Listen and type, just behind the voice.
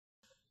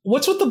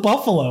What's with the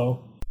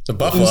buffalo? The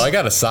buffalo. I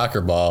got a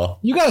soccer ball.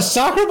 You got a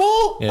soccer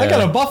ball? Yeah. I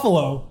got a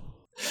buffalo.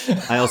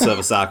 I also have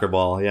a soccer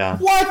ball, yeah.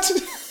 What?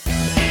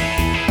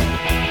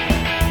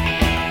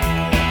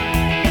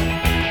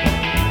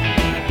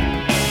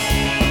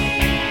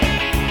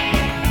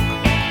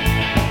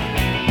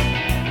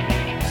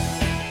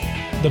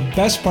 The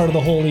best part of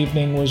the whole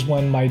evening was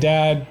when my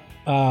dad,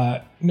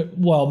 my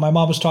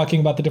mom was talking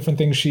about the different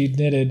things she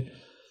knitted.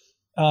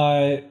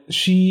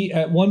 She,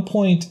 at one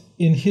point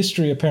in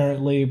history,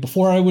 apparently,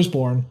 before I was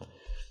born,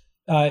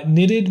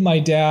 knitted my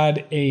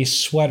dad a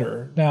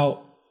sweater.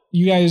 Now,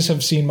 you guys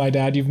have seen my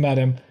dad. You've met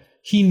him.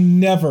 He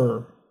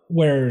never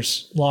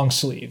wears long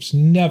sleeves.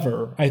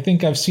 Never. I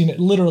think I've seen it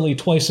literally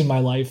twice in my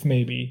life,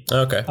 maybe.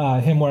 Okay.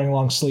 Him wearing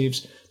long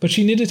sleeves. But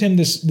she knitted him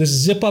this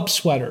zip-up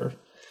sweater.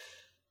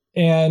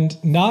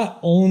 And not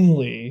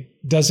only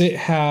does it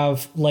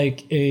have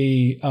like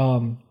a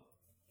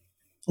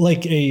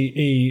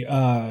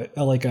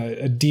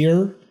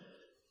deer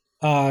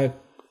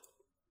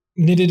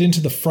knitted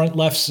into the front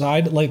left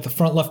side, like the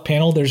front left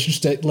panel, there's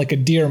just like a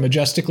deer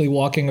majestically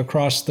walking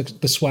across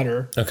the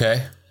sweater.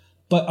 Okay.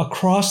 But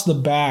across the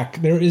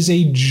back, there is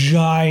a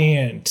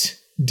giant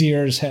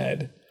deer's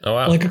head. Oh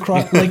wow! Like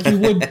across, like you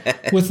would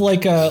with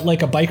like a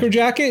biker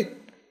jacket.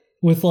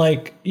 With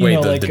like,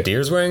 the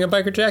deer's wearing a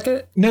biker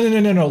jacket? No,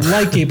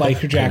 like a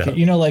biker jacket.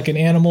 Like an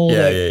animal,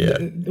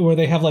 where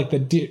they have like the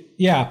deer.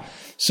 Yeah.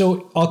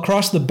 So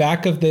across the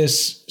back of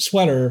this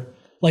sweater,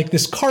 like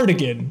this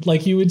cardigan,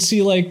 like you would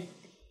see like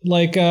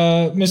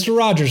Mr.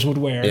 Rogers would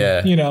wear.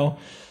 Yeah.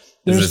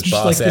 There's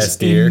just like this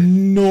deer?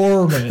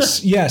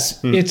 enormous. Yes,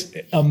 it's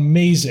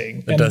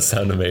amazing. It does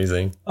sound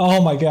amazing.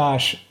 Oh my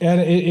gosh. And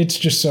it's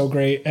just so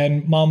great.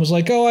 And mom was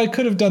like, oh, I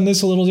could have done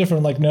this a little different.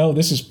 I'm like, no,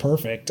 this is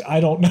perfect. I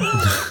don't know.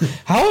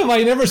 How have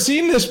I never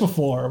seen this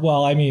before?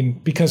 Well, I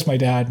mean, because my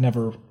dad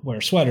never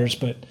wears sweaters,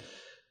 but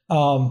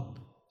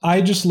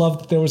I just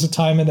loved that there was a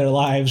time in their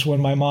lives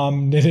when my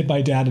mom knitted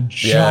my dad a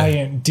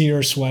giant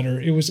deer sweater.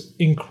 It was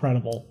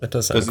incredible. That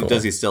does sound cool.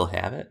 Does he still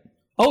have it?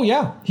 Oh,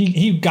 yeah.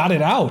 He got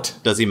it out.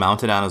 Does he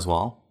mount it on his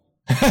wall?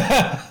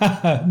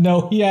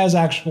 No, he has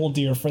actual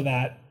deer for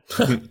that.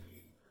 So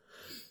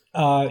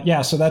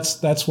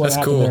that's what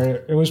happened cool.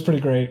 there. It was pretty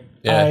great.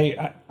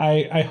 Yeah.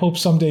 I hope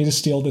someday to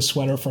steal this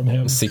sweater from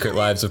him. Secret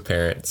lives of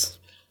parents.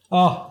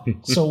 Oh,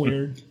 so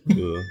weird.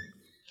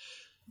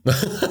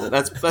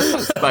 That's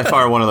by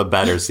far one of the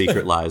better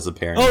secret lives of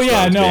parents. Oh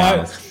yeah,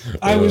 no,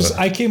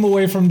 I came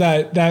away from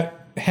that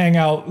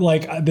hangout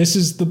like this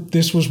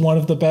was one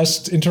of the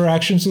best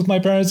interactions with my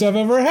parents I've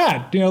ever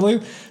had.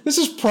 Like this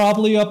is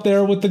probably up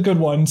there with the good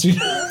ones.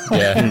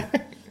 Yeah.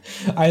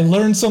 I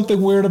learned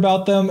something weird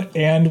about them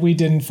and we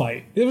didn't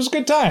fight. It was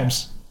good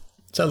times.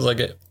 Sounds like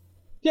it.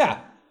 Yeah.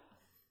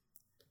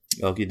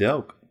 Okie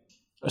doke.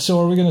 So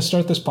are we going to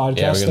start this podcast?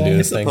 Yeah, we're going to do I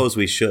this thing. suppose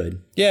we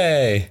should.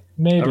 Yay.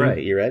 Maybe. All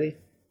right, you ready?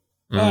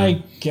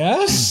 I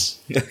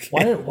guess.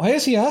 Okay. Why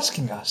is he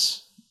asking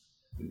us?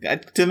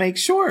 To make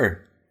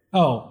sure.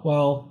 Oh,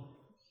 well.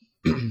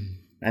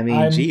 I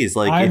mean, geez,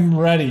 like I'm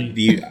ready.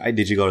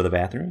 Did you go to the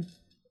bathroom?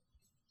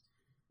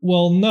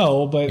 Well,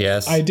 no, but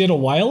yes. I did a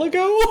while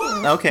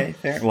ago. Okay,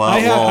 fair. Well,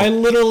 I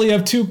literally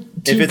have two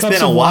if it's cups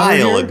been a of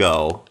water while here.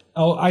 ago.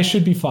 Oh, I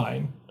should be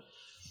fine.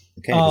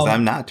 Okay, because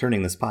I'm not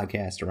turning this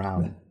podcast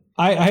around.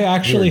 I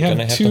actually You're have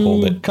gonna have to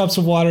hold 2 it. cups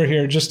of water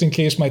here just in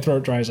case my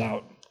throat dries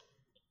out.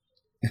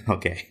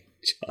 Okay,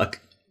 Chuck.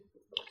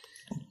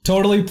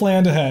 Totally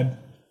planned ahead.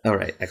 All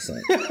right,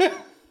 excellent.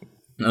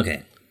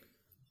 Okay.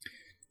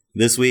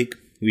 This week,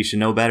 we should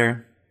know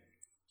better.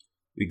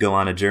 We go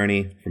on a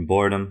journey from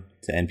boredom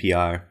to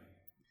NPR.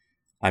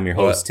 I'm your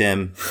host,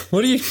 Tim.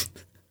 What are you?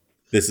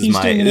 This He's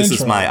doing an is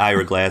intro. my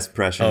Ira Glass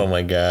impression. Oh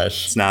my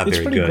gosh. It's not It's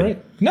very pretty good. great.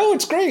 No,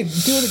 it's great.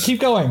 Do it. Keep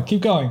going.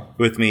 Keep going.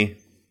 With me,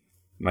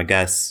 my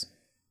guests.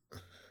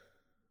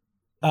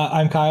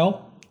 I'm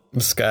Kyle.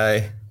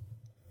 Sky.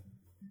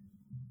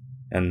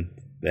 And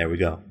there we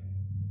go.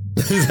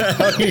 Is that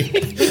how he,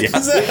 is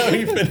that how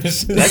he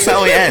finishes? That's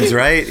how he ends,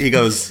 right? He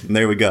goes,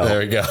 there we go. There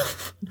we go.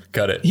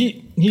 Cut it.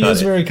 He Cut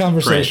is it. very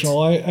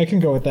conversational. I can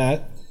go with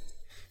that.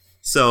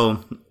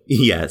 So,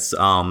 yes,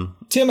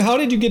 Tim, how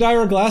did you get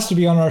Ira Glass to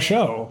be on our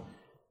show?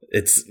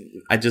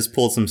 I just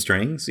pulled some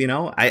strings,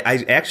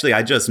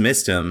 I just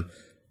missed him.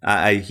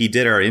 He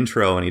did our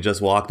intro and he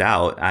just walked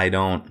out. I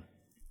don't,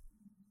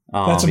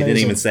 That's he didn't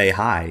amazing. even say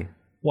hi.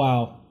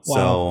 Wow.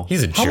 So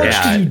He's a How jerk.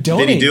 much do you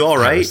donate? did he do all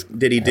right?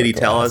 Did he Ira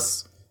tell Glass.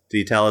 us? Did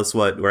he tell us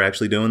what we're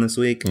actually doing this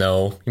week?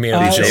 No. He made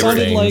up It these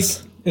sounded things. like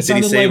it Did he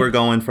sounded say like we're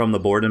going from the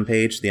boredom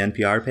page to the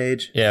NPR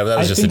page? Yeah, but that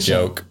was I just a think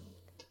so. joke.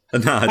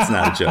 No, it's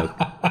not a joke.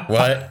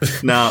 What?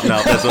 No,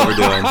 that's what we're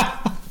doing.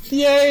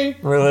 yay!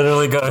 We're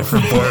literally going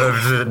from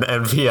boredom to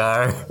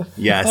NPR.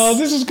 Yes. Oh,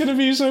 this is gonna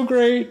be so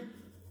great.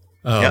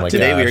 Oh Yep, my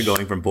today we are gosh.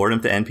 going from boredom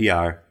to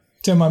NPR.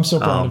 Tim, I'm so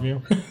proud of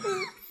you.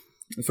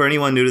 For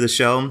anyone new to the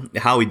show,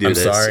 how we do I'm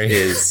this sorry.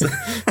 is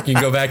You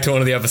can go back to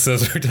one of the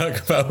episodes where we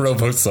talk about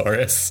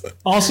Robosaurus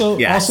Also,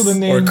 Yes. also the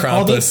or name.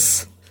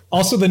 Krampus.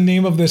 Also, the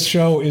name of this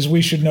show is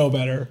 "We Should Know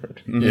Better."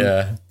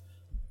 Yeah.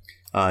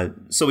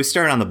 So we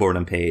start on the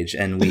boredom page,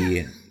 and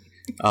we,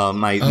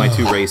 my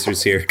two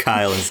racers here,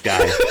 Kyle and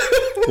Sky,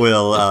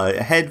 will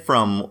head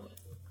from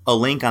a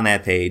link on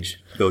that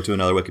page, go to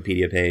another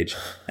Wikipedia page,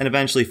 and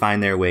eventually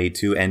find their way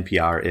to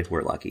NPR if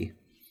we're lucky.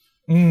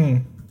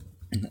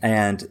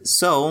 And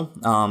so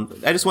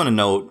I just want to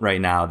note right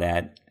now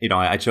that,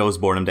 I chose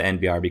boredom to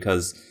NPR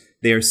because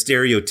they are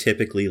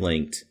stereotypically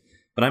linked,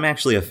 but I'm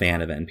actually a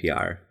fan of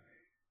NPR.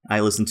 I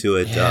listen to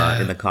it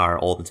in the car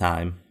all the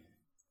time.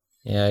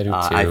 Yeah, I do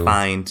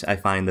too. I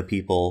find the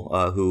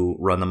people who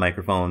run the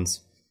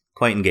microphones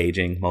quite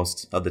engaging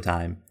most of the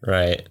time.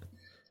 Right,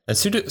 and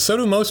so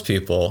do most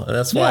people, and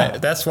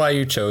that's why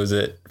you chose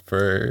it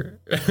for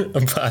a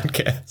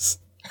podcast.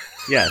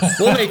 Yes,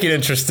 we'll make it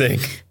interesting.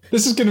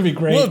 This is going to be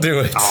great. We'll do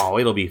it. Oh,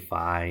 it'll be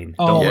fine.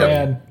 Oh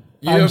man,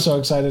 I'm so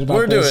excited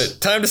about this. We'll do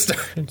it. Time to start.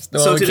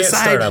 No, we can't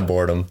start on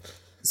boredom.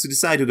 So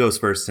decide who goes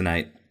first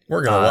tonight.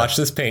 We're gonna watch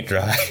this paint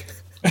dry.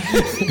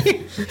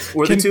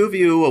 Were the two of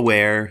you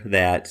aware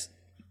that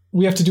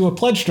we have to do a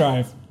pledge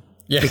drive?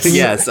 Yes.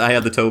 Yes, I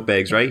have the tote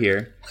bags right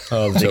here.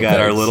 Oh, they got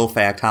our little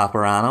fact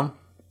hopper on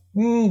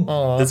them.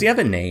 Does he have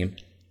a name?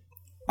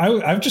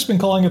 I've just been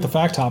calling it the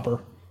fact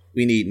hopper.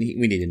 We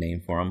need a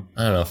name for him.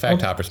 I don't know.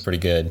 Fact hopper's pretty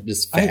good.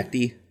 Just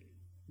facty.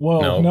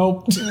 Whoa,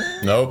 nope.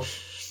 Nope.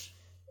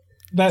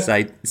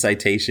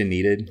 Citation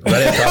needed.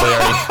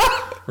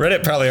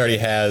 Reddit probably already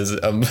has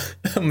a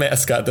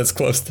mascot that's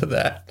close to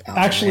that.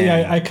 Actually,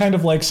 I kind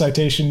of like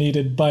citation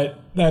needed, but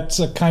that's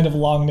a kind of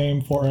long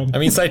name for him. I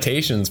mean,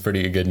 citation's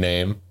pretty a good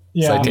name.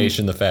 Yeah.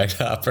 Citation the fact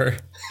hopper.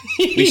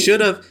 We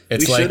should have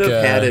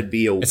had it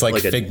be it's like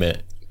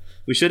Figment.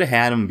 We should have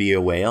had him be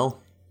a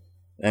whale,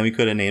 and we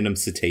could have named him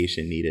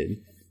Citation Needed.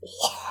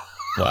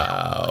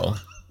 Wow.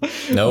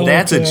 No,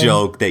 that's a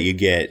joke that you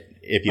get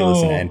if you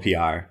listen to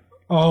NPR.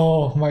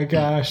 Oh my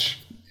gosh.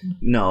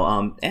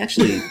 No,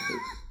 actually,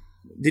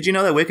 did you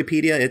know that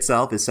Wikipedia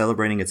itself is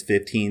celebrating its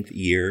 15th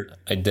year?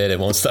 I did. It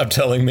won't stop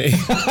telling me.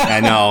 I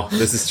know.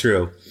 This is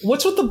true.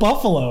 What's with the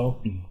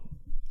buffalo?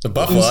 The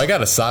buffalo? I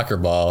got a soccer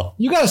ball.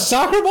 You got a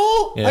soccer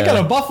ball? Yeah. I got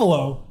a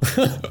buffalo.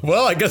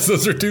 Well, I guess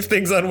those are two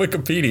things on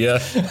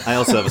Wikipedia. I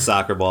also have a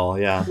soccer ball,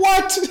 yeah.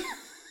 What?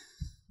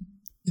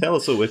 Tell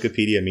us what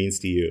Wikipedia means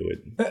to you.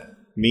 It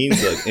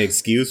means an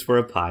excuse for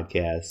a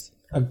podcast.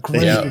 A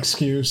great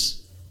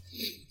excuse.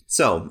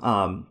 So,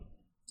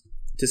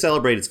 to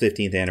celebrate its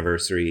 15th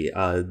anniversary,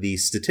 the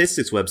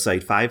statistics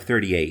website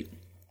 538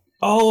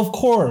 of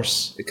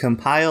course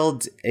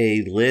compiled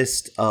a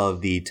list of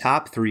the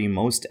top 3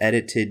 most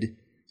edited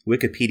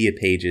Wikipedia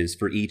pages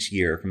for each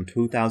year from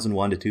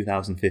 2001 to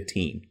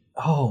 2015.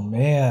 Oh,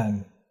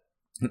 man.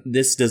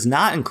 This does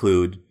not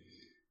include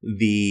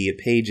the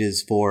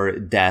pages for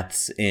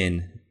deaths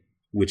in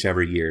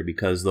whichever year,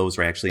 because those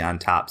are actually on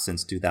top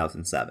since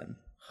 2007.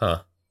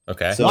 Huh.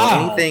 Okay. So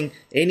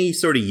any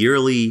sort of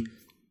yearly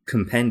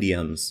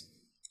compendiums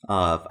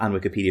on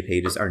Wikipedia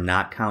pages are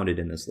not counted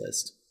in this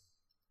list.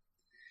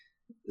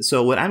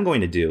 So what I'm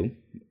going to do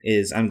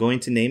is I'm going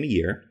to name a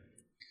year,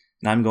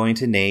 and I'm going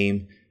to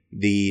name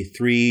the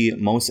 3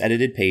 most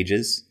edited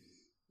pages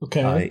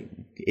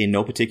in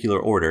no particular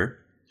order.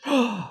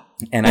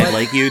 And I'd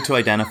like you to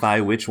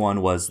identify which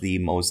one was the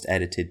most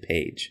edited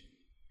page.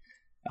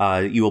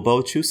 You will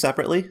both choose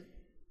separately.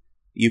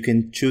 You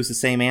can choose the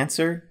same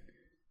answer.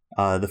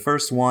 The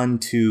first 1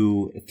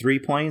 to 3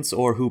 points,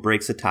 or who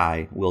breaks a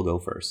tie, will go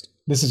first.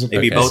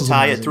 If you both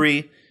tie at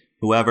 3,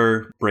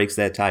 whoever breaks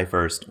that tie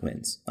first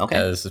wins. Okay.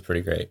 Yeah, this is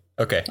pretty great.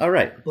 Okay. All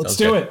right. Let's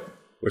do it.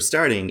 We're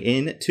starting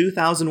in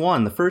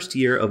 2001, the first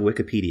year of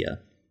Wikipedia.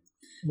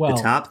 Well,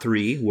 the top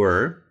 3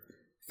 were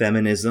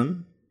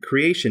feminism,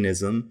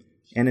 creationism,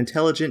 and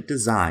intelligent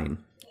design.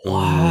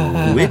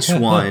 Wow. Which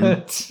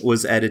one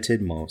was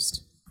edited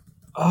most?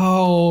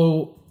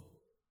 Oh,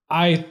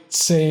 I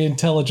say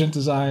intelligent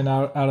design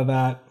out of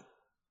that.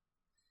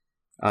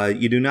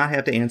 You do not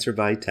have to answer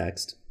by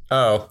text.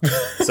 Oh.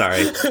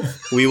 Sorry.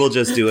 We will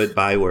just do it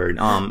by word.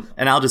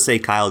 And I'll just say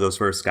Kyle goes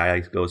first, Sky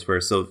goes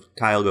first. So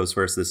Kyle goes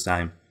first this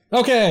time.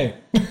 Okay.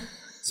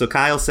 So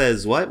Kyle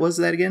says, what was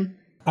that again?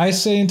 I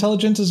say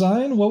intelligent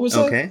design. What was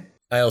that? Okay.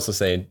 I also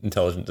say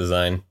intelligent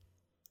design.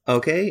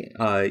 Okay.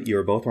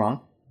 You're both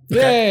wrong.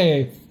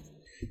 Yay.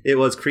 It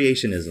was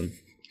creationism.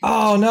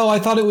 Oh, no. I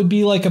thought it would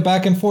be like a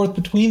back and forth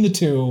between the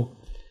two.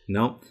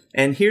 Nope.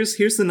 And here's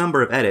the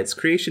number of edits.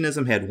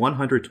 Creationism had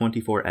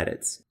 124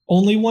 edits.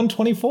 Only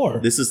 124.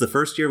 This is the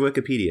first year of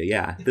Wikipedia.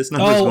 Yeah, this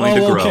number is going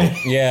to grow. Okay.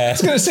 Yeah. I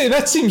was going to say,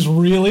 that seems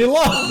really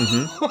low.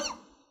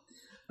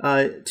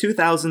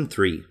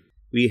 2003,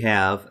 we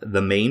have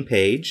the main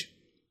page,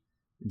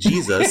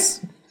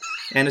 Jesus,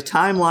 and a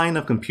timeline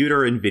of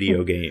computer and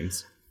video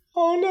games.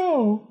 Oh,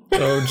 no.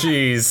 Oh,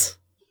 geez.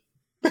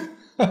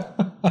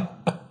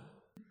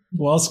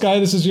 Well, Sky,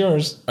 this is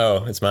yours.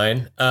 Oh, it's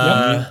mine?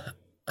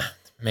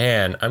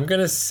 Man, I'm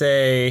gonna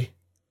say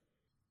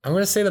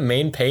the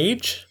main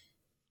page,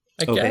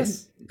 I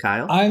guess.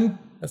 Kyle? I'm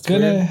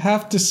going to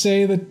have to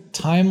say the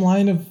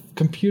timeline of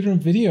computer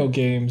and video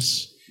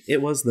games.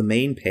 It was the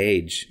main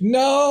page.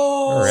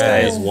 No! Right.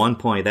 That is 1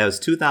 point. That was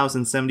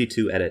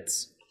 2,072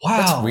 edits. Wow.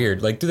 That's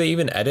weird. Like, do they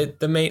even edit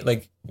the main,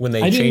 like, when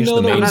they I didn't change know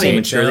the that main was I'm not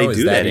even page sure now, they is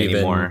do that that even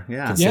anymore.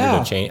 Yeah. considered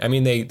Yeah. a change? I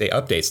mean, they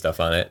update stuff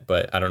on it,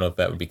 but I don't know if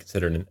that would be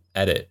considered an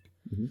edit.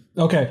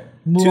 Okay.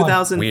 Move on.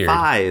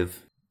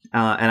 2005.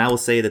 And I will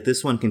say that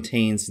this one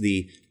contains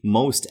the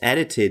most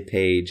edited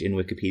page in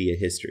Wikipedia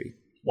history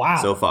Wow.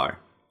 so far.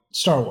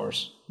 Star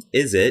Wars.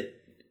 Is it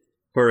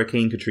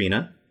Hurricane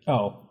Katrina,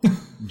 Oh.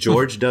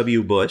 George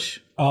W. Bush,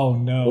 Oh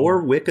no.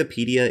 or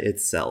Wikipedia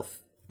itself?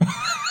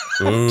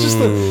 just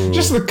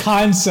the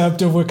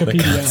concept of The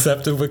Wikipedia.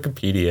 concept of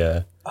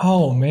Wikipedia.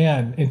 Oh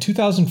man, in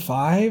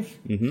 2005?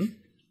 Mm-hmm.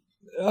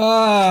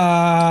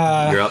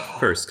 Uh You're up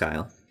first,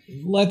 Kyle.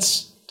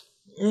 let's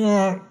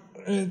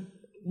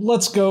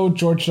go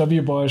George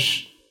W.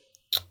 Bush.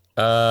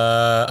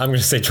 I'm going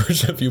to say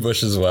George W.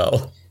 Bush as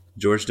well.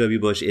 George W.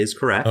 Bush is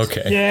correct.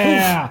 Okay.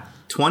 Yeah.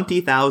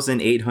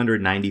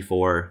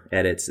 20,894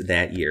 edits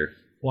that year.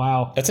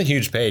 Wow. That's a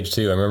huge page,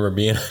 too. I remember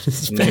being on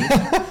this page.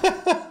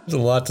 There's a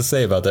lot to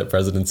say about that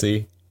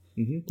presidency.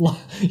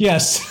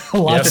 Yes,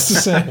 lots to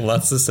say.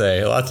 Lots to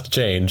say. Lots to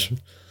change.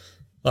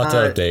 Lots to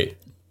update.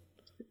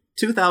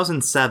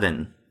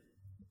 2007.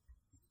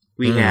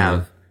 We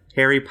have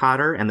Harry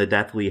Potter and the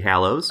Deathly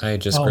Hallows, I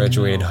had just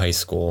graduated high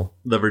school.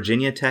 the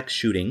Virginia Tech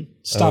shooting,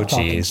 Stop Oh,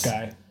 talking, geez.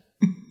 Sky.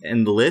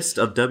 and the list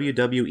of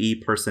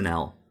WWE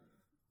personnel.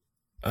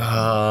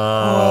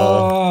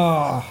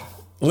 Oh,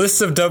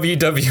 List of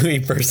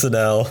WWE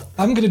personnel.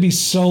 I'm gonna be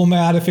so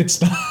mad if it's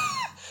not.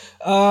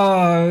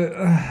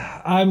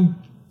 I'm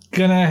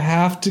gonna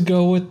have to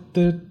go with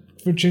the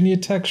Virginia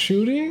Tech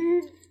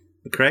shooting.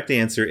 The correct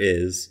answer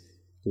is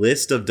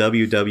list of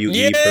WWE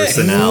Yay!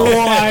 personnel.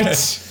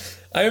 What?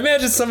 I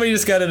imagine somebody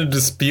just got in a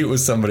dispute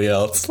with somebody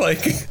else.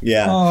 Like,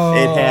 Yeah, Oh.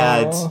 it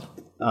had.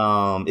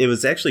 It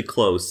was actually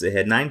close. It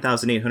had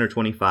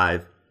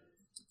 9,825.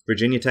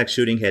 Virginia Tech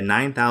shooting had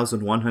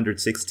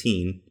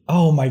 9,116,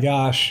 Oh my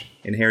gosh.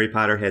 and Harry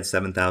Potter had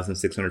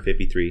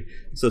 7,653.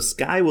 So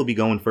Sky will be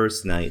going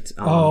first tonight.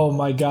 Oh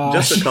my gosh.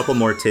 Just a couple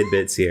more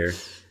tidbits here.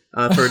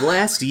 For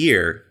last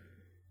year,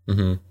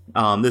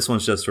 this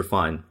one's just for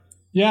fun,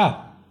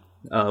 Yeah.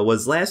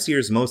 was last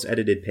year's most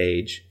edited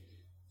page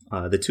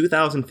the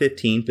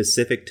 2015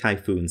 Pacific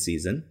Typhoon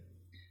season,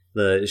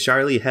 the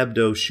Charlie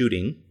Hebdo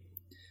shooting,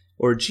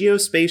 or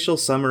geospatial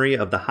summary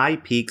of the high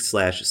peaks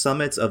 /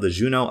 summits of the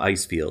Juneau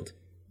ice field.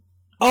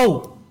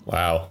 Oh.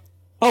 wow.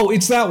 Oh,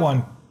 it's that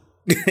one.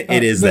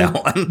 It is the that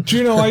one.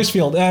 Juneau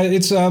Icefield.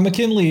 It's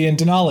McKinley and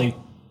Denali.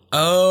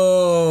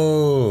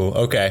 Oh,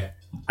 okay.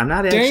 I'm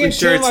not Dang actually it,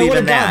 sure Tim, it's I even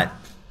would've that.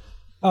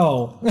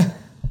 Oh.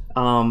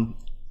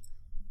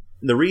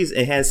 The reason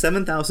it has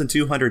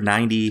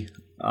 7,290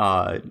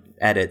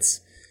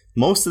 edits.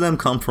 Most of them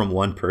come from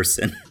one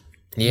person.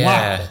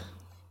 Yeah.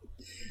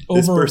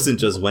 This person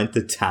just went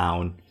to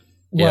town.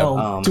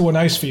 Well, to an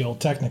ice field,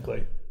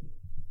 technically.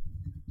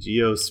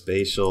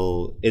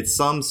 Geospatial. It's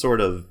some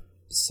sort of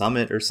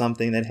summit or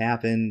something that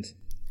happened.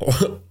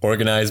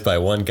 Organized by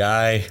one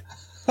guy.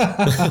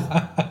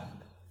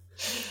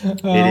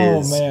 Oh,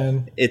 is.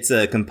 man. It's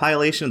a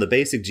compilation of the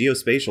basic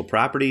geospatial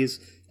properties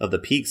of the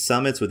peak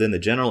summits within the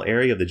general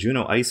area of the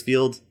Juneau ice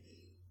field.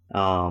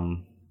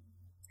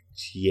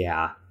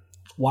 Yeah,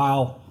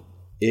 Wow.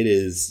 it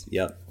is.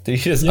 Yep, Did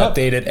he just Yep.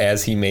 update it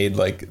as he made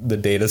like the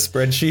data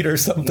spreadsheet or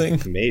something?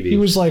 maybe. He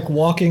was like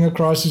walking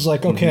across. He's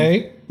like,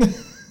 okay.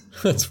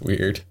 That's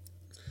weird.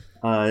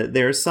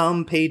 There are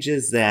some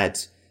pages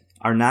that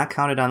are not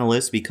counted on the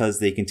list because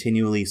they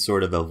continually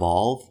sort of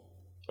evolve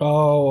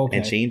Oh, okay.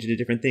 and change into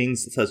different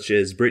things, such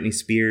as Britney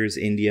Spears,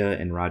 India,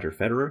 and Roger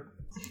Federer.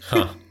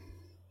 Huh.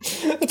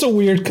 That's a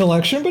weird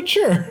collection, but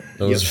sure.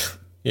 Those,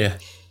 yeah.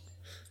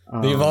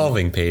 The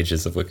evolving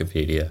pages of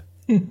Wikipedia.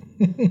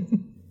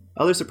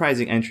 Other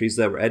surprising entries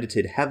that were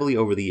edited heavily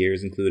over the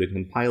years include a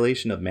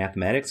compilation of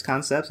mathematics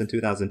concepts in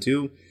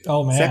 2002,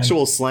 Oh, man.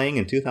 sexual slang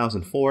in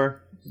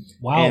 2004,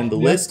 Wow. and the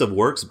Yep. list of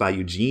works by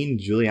Eugene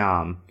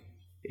Guillaume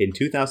in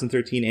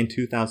 2013 and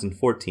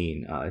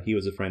 2014. He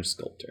was a French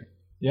sculptor.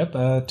 Yep.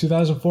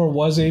 2004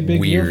 was a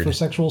big year Weird. for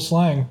sexual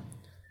slang.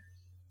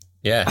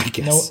 Yeah. I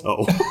guess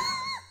so.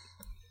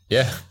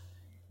 Yeah.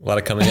 A lot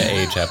of coming of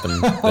age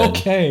happened then,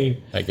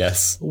 Okay. I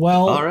guess.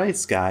 Well, All right,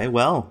 Sky.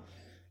 Well,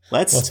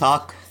 let's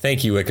talk.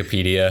 Thank you,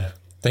 Wikipedia.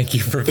 Thank you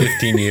for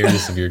 15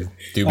 years of your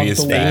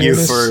dubious Of the Thank you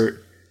facts.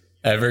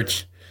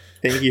 weirdest- for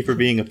thank you for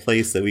being a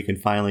place that we can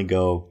finally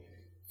go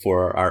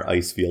for our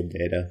ice field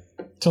data.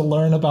 to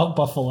learn about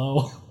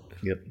Buffalo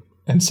Yep.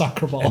 and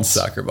soccer balls. And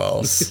soccer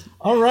balls.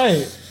 All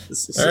right.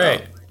 So, All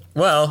right.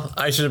 Well,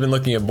 I should have been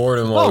looking at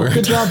boredom while we Oh, were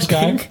good job,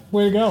 talking. Sky.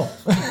 Way to go.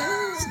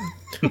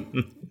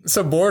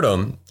 So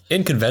boredom.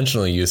 In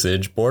conventional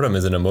usage, boredom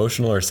is an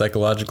emotional or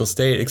psychological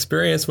state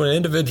experienced when an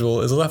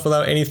individual is left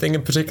without anything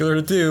in particular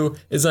to do,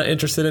 is not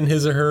interested in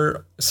his or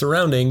her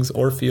surroundings,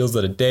 or feels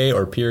that a day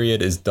or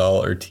period is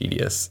dull or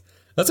tedious.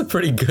 That's a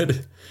pretty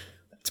good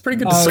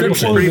description.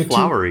 before we pretty get too-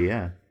 flowery,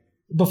 yeah.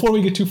 Before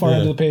we get too far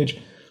into the page,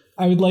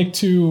 I would like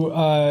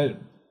to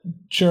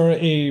share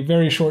a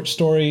very short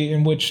story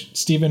in which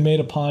Stephen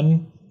made a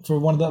pun for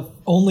one of the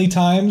only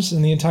times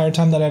in the entire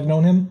time that I've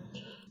known him.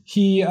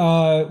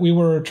 we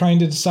were trying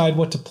to decide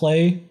what to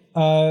play,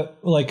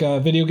 like a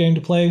video game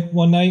to play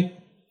one night.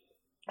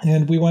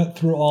 And we went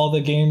through all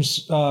the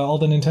games, all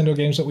the Nintendo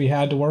games that we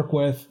had to work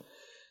with.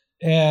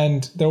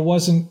 And there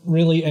wasn't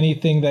really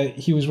anything that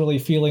he was really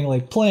feeling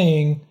like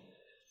playing.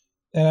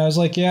 And I was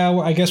like, yeah,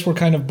 I guess we're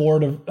kind of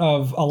bored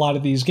of a lot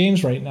of these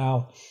games right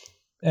now.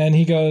 And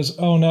he goes,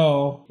 oh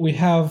no, we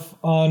have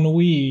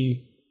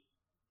Ennui.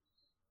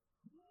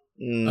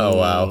 Oh,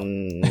 wow.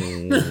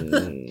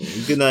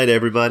 Good night,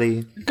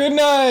 everybody. Good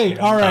night.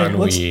 All right,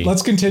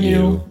 let's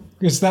continue.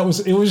 Because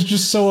it was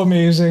just so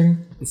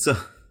amazing. So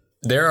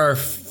there are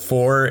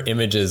 4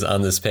 images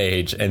on this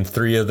page, and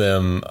 3 of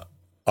them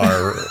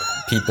are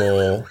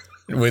people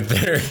with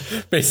their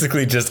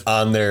basically just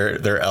on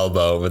their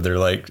elbow, with their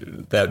like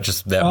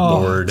that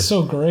board.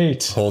 So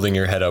great. Holding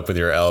your head up with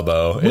your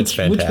elbow. It's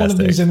fantastic. Which one of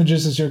these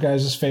images is your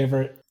guys'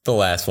 favorite? The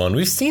last one.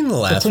 We've seen the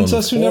last one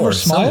Princess Who Never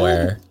Smiled?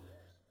 Somewhere.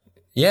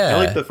 Yeah.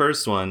 I like the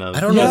first one. I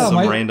don't know.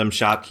 Some random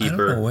shopkeeper. I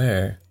don't know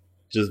where.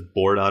 Just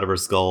bored out of her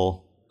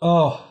skull.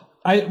 Oh,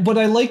 but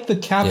I like the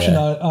caption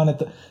on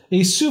it.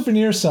 A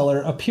souvenir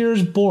seller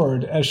appears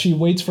bored as she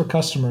waits for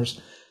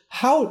customers.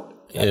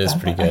 It is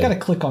pretty good. I gotta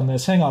click on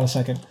this. Hang on a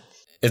second.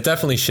 It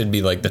definitely should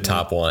be like the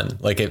top one.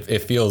 Like it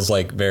feels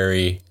like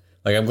very,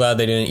 like I'm glad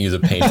they didn't use a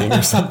painting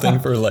or something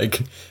for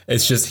like,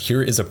 it's just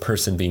here is a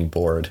person being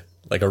bored.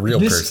 Like a real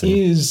person.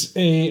 This is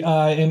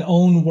an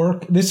own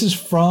work. This is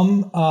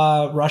from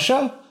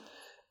Russia.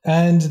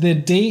 And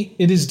it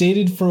is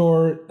dated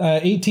for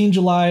 18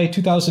 July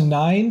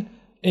 2009.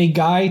 A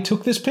guy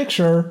took this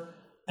picture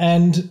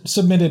and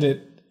submitted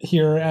it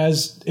here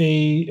as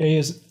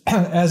a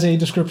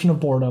description of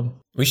boredom.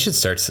 We should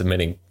start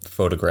submitting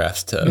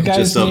photographs to the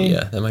guy's name.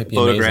 Yeah, that might be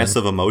photographs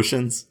amazing. of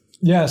emotions.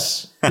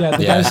 Yes. Yeah,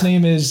 the guy's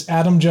name is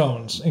Adam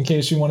Jones, in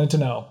case you wanted to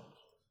know.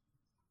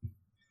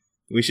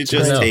 We should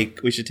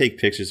take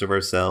pictures of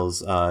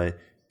ourselves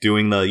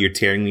doing the "you're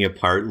tearing me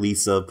apart"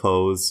 Lisa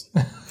pose.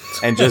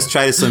 And just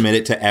try to submit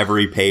it to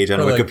every page on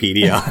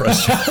Wikipedia.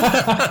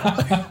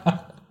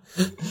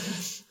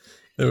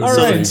 All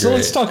right, so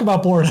let's talk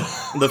about boredom.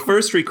 The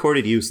first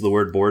recorded use of the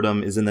word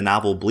boredom is in the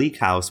novel Bleak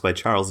House by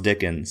Charles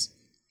Dickens,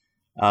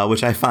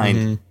 which I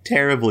find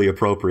terribly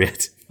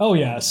appropriate. Oh,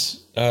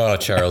 yes. Oh,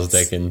 Charles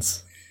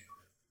Dickens.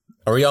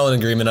 Are we all in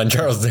agreement on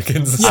Charles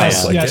Dickens?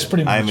 Yes,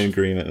 pretty much. I'm in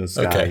agreement with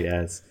Scott,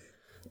 yes.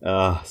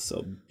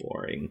 So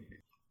boring.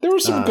 There were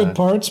some good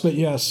parts, but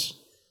yes.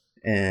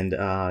 And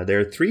there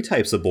are 3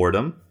 types of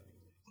boredom.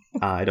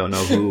 I don't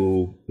know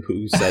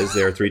who says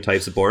there are 3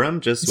 types of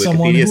boredom. Just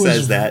Wikipedia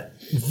says that.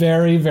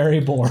 Very,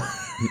 very bored.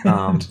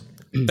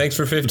 Thanks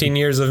for 15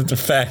 years of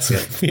facts,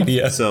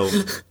 Wikipedia. So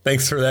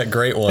thanks for that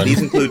great one.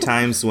 These include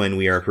times when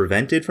we are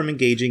prevented from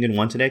engaging in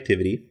wanted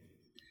activity,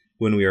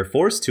 when we are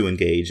forced to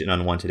engage in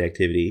unwanted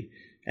activity,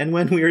 and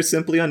when we are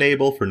simply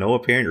unable for no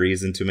apparent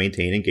reason to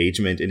maintain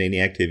engagement in any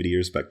activity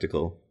or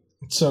spectacle.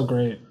 It's so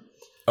great.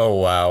 Oh,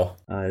 wow.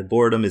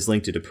 Boredom is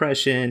linked to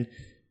depression.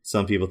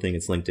 Some people think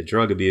it's linked to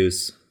drug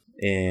abuse.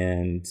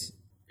 And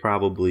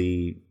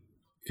probably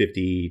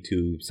 50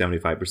 to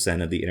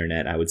 75% of the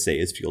internet, I would say,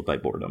 is fueled by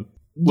boredom.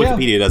 Yeah.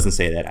 Wikipedia doesn't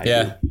say that.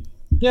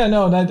 Yeah,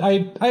 no,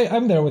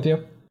 I'm there with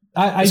you.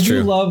 I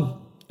do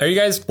love... Are you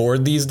guys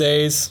bored these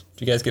days?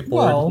 Do you guys get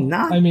bored? Well,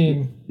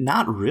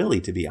 not really,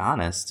 to be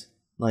honest.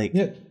 Like,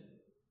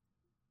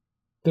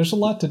 there's a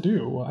lot to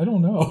do. I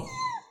don't know.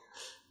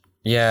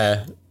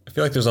 Yeah, I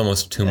feel like there's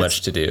almost too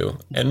much to do.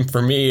 And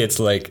for me, it's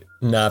like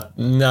not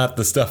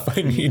the stuff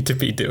I need to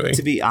be doing.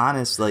 To be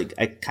honest, like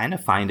I kind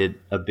of find it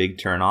a big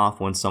turn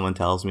off when someone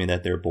tells me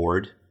that they're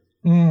bored.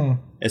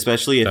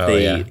 Especially if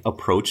they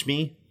approach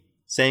me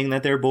saying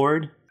that they're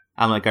bored.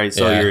 I'm like, all right,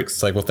 so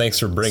it's like, well, thanks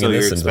for bringing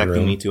this into the room. So you're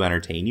expecting me to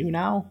entertain you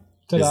now?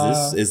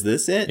 Is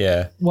this it?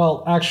 Yeah.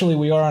 Well, actually,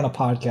 we are on a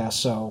podcast,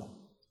 so.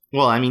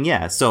 Well, I mean,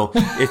 yeah. So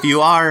if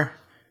you are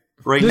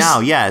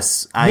now,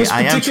 yes, I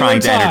am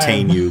trying to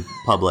entertain you,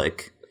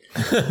 public.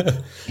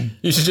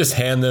 You should just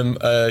hand them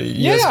a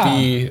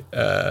USB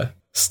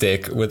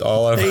stick with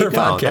all of our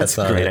podcasts That's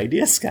on it. That's a great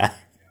idea, Scott.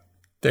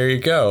 There you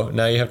go.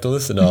 Now you have to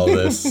listen to all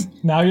this.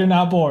 Now you're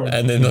not bored.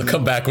 And then they'll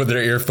come back with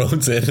their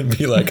earphones in and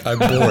be like, I'm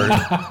bored.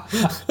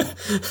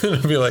 And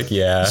I'll be like,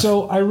 yeah.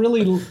 So I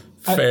really...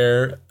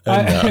 Fair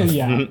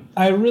enough.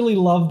 I really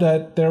love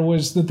that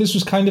this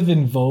was kind of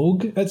in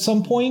vogue at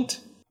some point.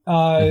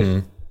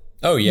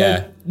 Oh,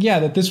 yeah.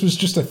 That this was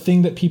just a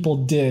thing that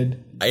people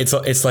did.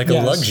 It's like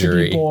a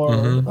luxury.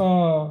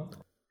 To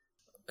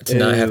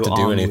not have to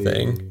do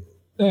anything.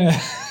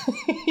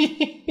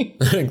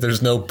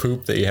 There's no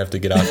poop that you have to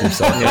get off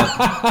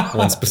yourself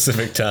one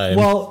specific time.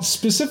 Well,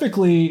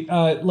 specifically,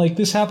 like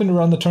this happened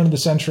around the turn of the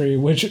century,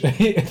 which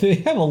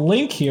they have a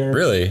link here.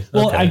 Really?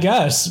 Well, okay. I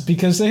guess,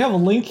 because they have a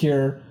link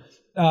here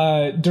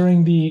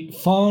during the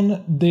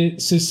Fin de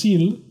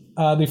Sicile,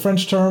 the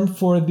French term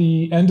for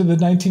the end of the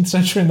 19th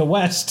century in the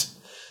West.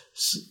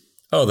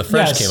 Oh, the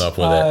French came up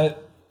with it.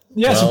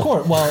 Yes, of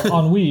course. Well,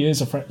 ennui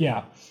is a French,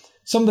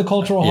 Some of the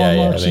cultural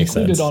hallmarks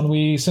included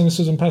ennui,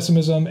 cynicism,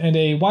 pessimism, and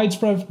a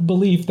widespread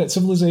belief that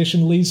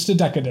civilization leads to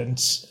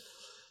decadence.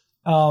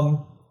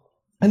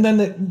 And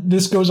then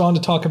this goes on to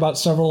talk about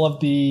several of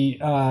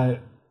the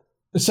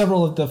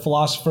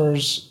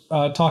philosophers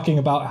talking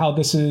about how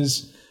this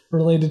is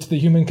related to the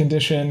human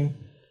condition,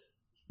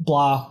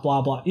 blah,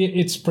 blah, blah.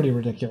 It's pretty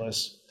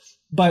ridiculous.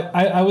 But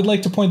I would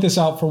like to point this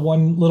out for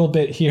one little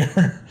bit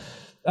here.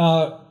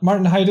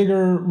 Martin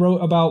Heidegger wrote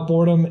about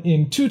boredom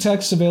in 2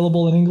 texts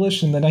available in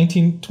English in the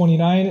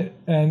 1929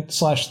 and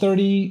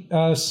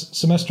 /30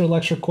 semester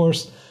lecture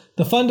course,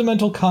 The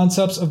Fundamental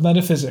Concepts of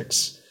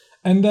Metaphysics.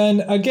 And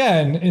then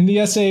again, in the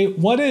essay,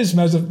 What is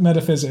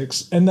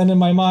Metaphysics? And then in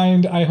my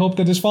mind, I hope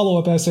that his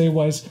follow-up essay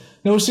was,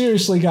 no,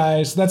 seriously,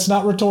 guys, that's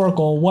not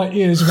rhetorical. What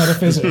is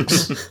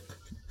metaphysics?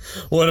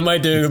 What am I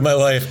doing with my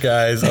life,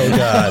 guys? Oh,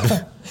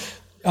 God.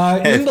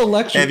 In the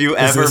lecture... Have you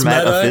ever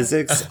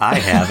metaphysics? I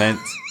haven't.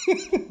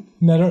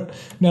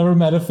 Never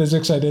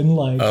metaphysics I didn't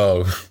like.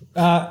 Oh.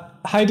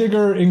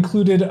 Heidegger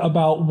included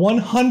about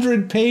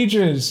 100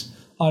 pages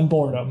on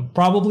boredom,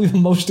 probably the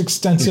most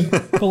extensive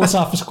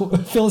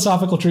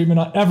philosophical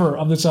treatment ever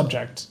of the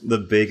subject. The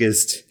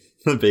biggest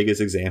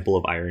example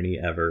of irony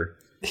ever.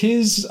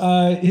 His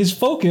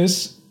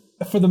focus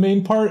for the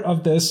main part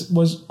of this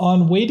was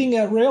on waiting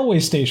at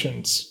railway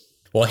stations.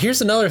 Well,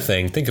 here's another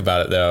thing. Think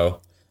about it, though.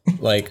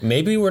 Like,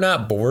 maybe we're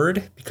not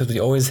bored because we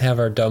always have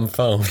our dumb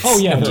phones. Oh,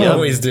 yeah. And we're totally.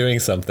 always doing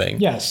something.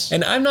 Yes.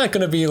 And I'm not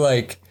going to be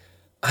like,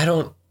 I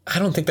don't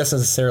think that's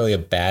necessarily a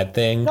bad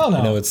thing. No.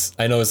 I know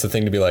it's the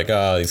thing to be like,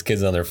 oh, these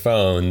kids on their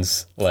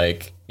phones,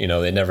 like, you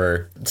know, they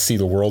never see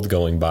the world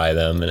going by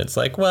them. And it's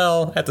like,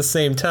 well, at the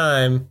same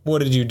time, what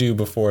did you do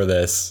before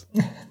this?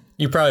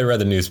 You probably read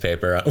the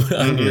newspaper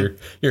on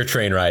your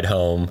train ride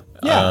home.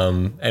 Yeah.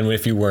 And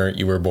if you weren't,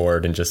 you were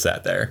bored and just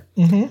sat there.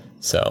 Mm-hmm.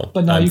 So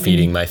But now I'm you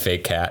feeding my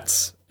fake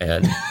cats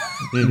and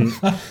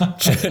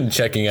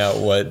checking out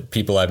what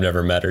people I've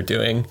never met are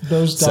doing.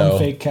 Those dumb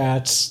fake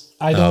cats.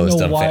 I don't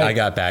know why. I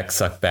got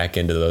sucked back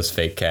into those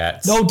fake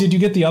cats. No, did you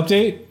get the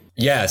update?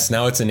 Yes,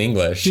 now it's in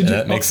English, and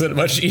that makes it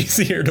much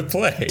easier to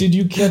play. Did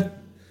you get...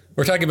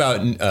 We're talking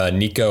about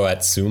Nico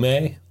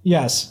Atsume,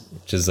 Yes.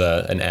 which is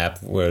an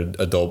app with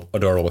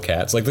adorable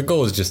cats. Like, the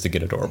goal is just to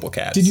get adorable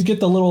cats. Did you get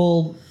the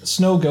little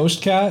snow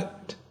ghost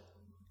cat?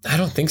 I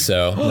don't think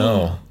so,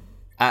 no.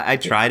 I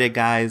tried it,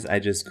 guys. I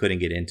just couldn't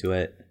get into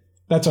it.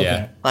 That's okay.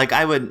 Yeah. Like,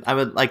 I would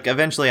like,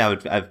 eventually I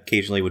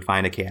occasionally would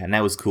find a cat, and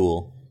that was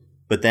cool.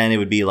 But then it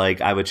would be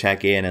like, I would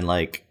check in, and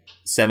like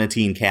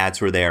 17 cats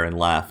were there and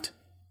left.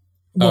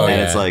 Oh, and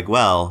yeah. it's like,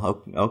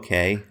 well,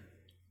 okay.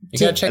 You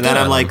gotta check And then in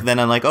I'm on like,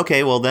 them.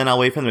 okay, well then I'll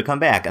wait for them to come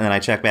back, and then I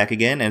check back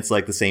again, and it's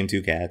like the same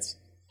 2 cats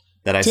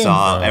that I Tim.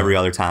 saw every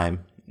other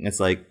time. It's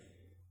like,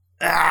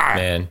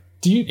 Man,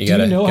 Do you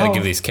gotta know how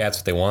give these cats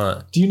what they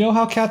want. Do you know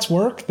how cats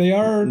work? They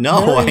are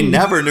no, I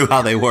never knew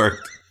how they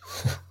worked.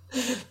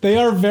 They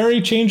are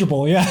very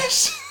changeable.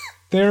 Yes,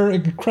 they're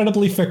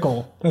incredibly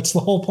fickle. That's the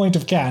whole point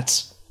of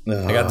cats.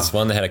 I got this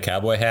one that had a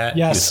cowboy hat.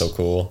 Yes. He was so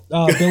cool.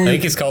 Billy, I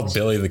think he's called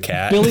Billy the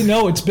Cat. Billy.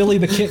 No, it's Billy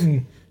the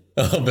kitten.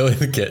 Oh, Billy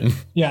the Kitten.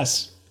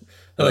 Yes.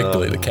 I like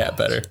Billy the Cat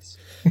better.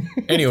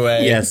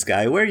 Anyway. Yes,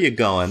 guy, where are you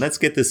going? Let's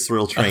get this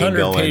thrill train 100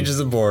 going. pages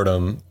of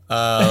boredom.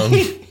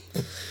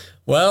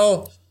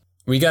 Well,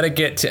 we got to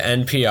get to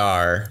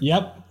NPR.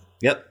 Yep.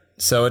 Yep.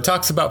 So it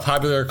talks about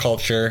popular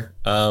culture,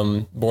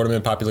 boredom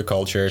in popular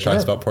culture. It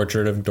talks about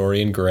Portrait of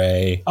Dorian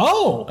Gray.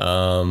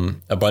 Oh.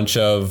 A bunch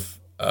of,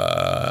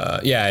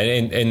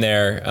 in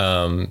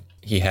there,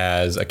 he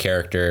has a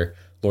character,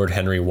 Lord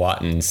Henry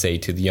Wotton, say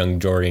to the young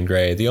Dorian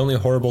Gray, the only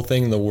horrible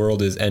thing in the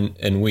world is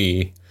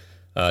ennui,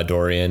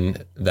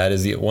 Dorian. That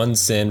is the one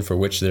sin for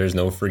which there is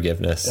no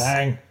forgiveness.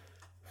 Dang.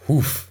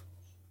 Oof.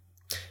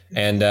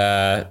 And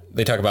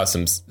they talk about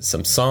some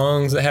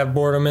songs that have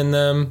boredom in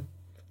them,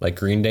 like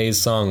Green Day's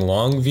song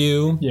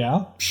Longview.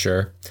 Yeah.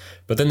 Sure.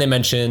 But then they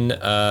mention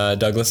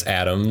Douglas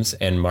Adams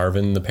and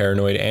Marvin the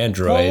Paranoid Oh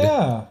Android,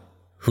 yeah.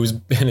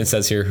 and it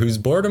says here, whose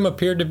boredom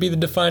appeared to be the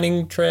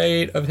defining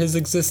trait of his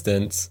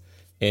existence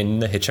in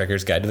The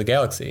Hitchhiker's Guide to the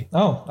Galaxy.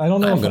 Oh, I don't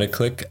know. I'm going to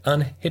click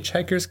on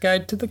Hitchhiker's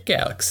Guide to the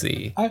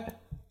Galaxy.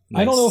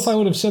 I don't know if I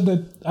would have said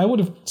that. I would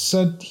have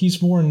said he's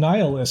more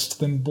nihilist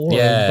than bored.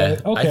 Yeah,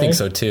 but okay. I think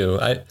so too.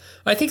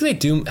 I think they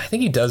do. I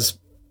think he does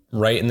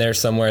write in there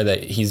somewhere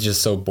that he's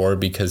just so bored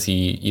because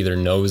he either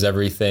knows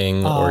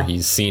everything or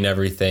he's seen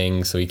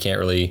everything, so he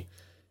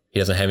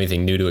doesn't have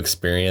anything new to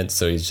experience,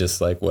 so he's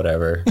just like,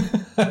 whatever.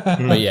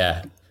 But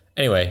yeah.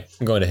 Anyway,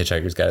 I'm going to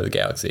Hitchhiker's Guide to the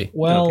Galaxy.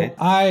 Well, Okay.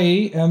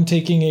 I am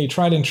taking a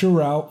tried and true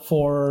route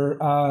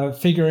for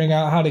figuring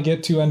out how to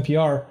get to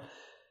NPR.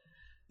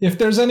 If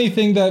there's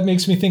anything that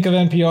makes me think of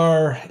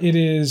NPR, it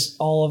is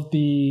all of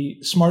the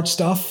smart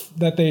stuff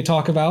that they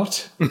talk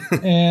about.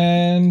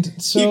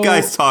 And so You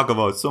guys talk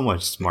about so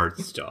much smart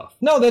stuff.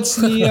 No, that's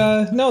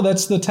the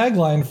that's the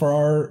tagline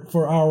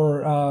for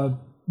our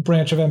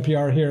branch of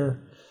NPR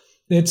here.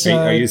 It's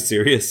Are you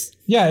serious?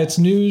 yeah, it's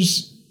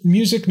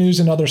music news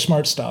and other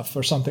smart stuff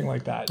or something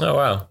like that. Oh,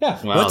 wow. Yeah.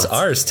 Wow, What's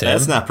ours, Tim?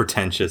 That's not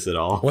pretentious at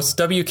all. What's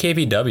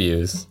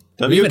WKBW's?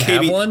 Do we even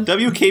have one?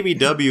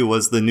 WKBW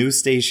was the news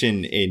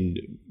station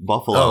in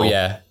Buffalo. Oh,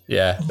 yeah.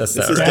 Yeah, that's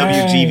This not is right.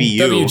 WGVU.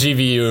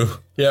 WGVU.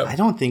 Yep. I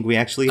don't think we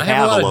actually I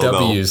have a lot of logo.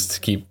 W's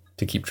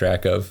to keep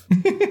track of.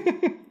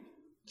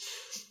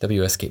 I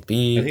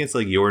WSKB. think it's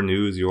like Your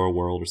News, Your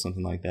World or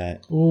something like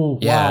that. Ooh,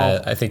 Yeah,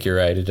 wow. I think you're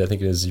right. I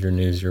think it is Your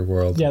News, Your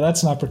World. Yeah,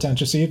 that's not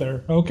pretentious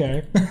either.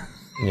 Okay.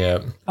 Yeah.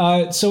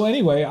 So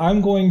anyway,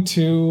 I'm going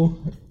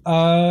to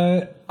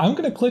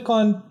click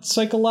on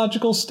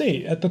psychological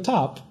state at the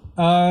top.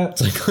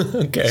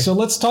 Okay. So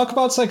let's talk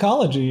about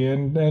psychology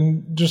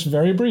and just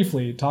very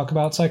briefly talk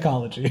about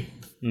psychology.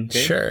 Okay.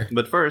 Sure.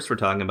 But first, we're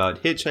talking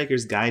about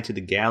Hitchhiker's Guide to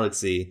the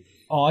Galaxy,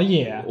 Oh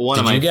yeah. one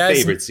of Did my you guys-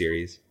 favorite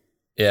series.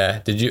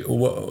 Yeah.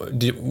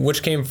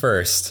 Which came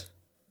first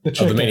The of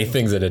chicken. the many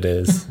things that it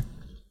is?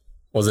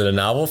 Was it a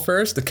novel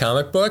first, a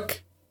comic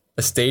book,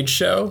 a stage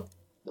show,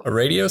 a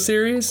radio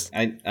series?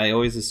 I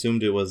always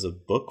assumed it was a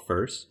book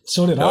first.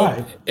 So did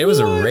I. It was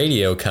a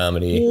radio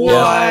comedy.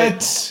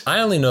 What? I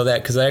only know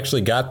that because I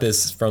actually got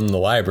this from the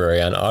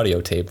library on audio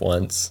tape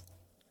once.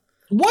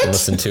 What?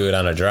 Listened to it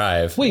on a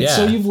drive. Wait, yeah.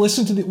 so you've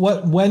listened to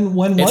when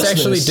was It's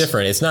actually this?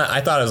 different. It's not. I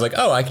thought it was like,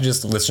 oh, I could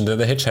just listen to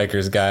the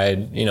Hitchhiker's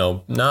Guide,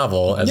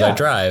 novel as I Yeah.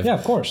 drive. Yeah,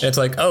 of course. And it's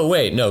like, oh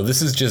wait, no,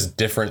 this is just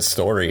different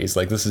stories.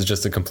 Like this is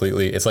just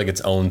it's like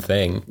its own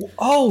thing.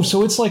 Oh,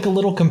 so it's like a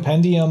little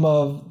compendium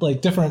of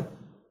like different.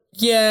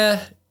 Yeah,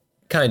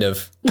 kind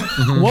of.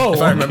 Whoa, If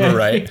I remember okay.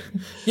 right.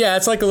 Yeah,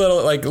 it's like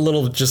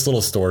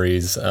little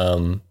stories.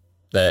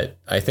 That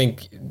I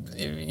think,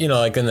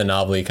 like in the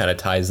novel, he kind of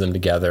ties them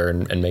together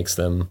and makes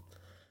them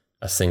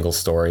a single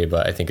story.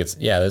 But I think it's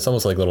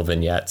almost like little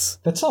vignettes.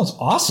 That sounds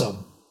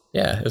awesome.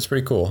 Yeah, it was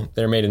pretty cool.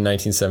 They were made in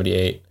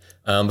 1978.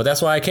 But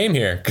that's why I came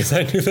here, because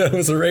I knew that it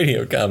was a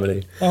radio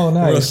comedy. Oh,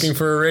 We're nice. looking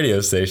for a radio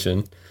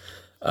station.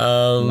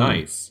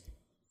 Nice.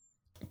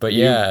 But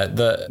yeah,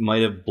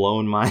 Might have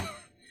blown my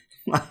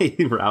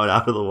route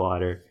out of the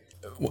water.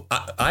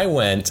 I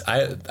went.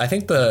 I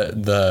think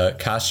the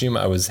costume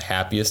I was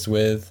happiest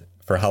with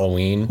for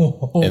Halloween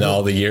in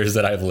all the years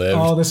that I've lived.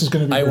 Oh, this is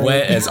going to be I great.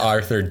 went as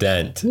Arthur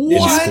Dent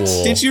What? in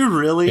school. Did you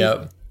really?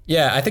 Yep.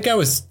 Yeah, I think I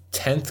was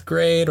 10th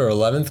grade or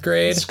 11th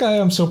grade. This guy,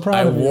 I'm so proud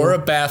I of wore you. a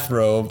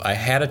bathrobe. I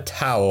had a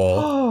towel,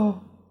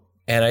 Oh,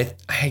 and I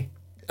think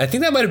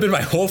that might have been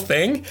my whole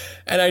thing.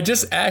 And I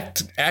just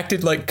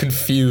acted like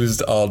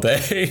confused all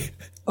day.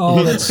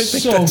 oh, that's I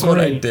think so that's what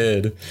I great.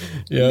 did.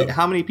 Yeah.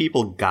 How many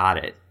people got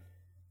it?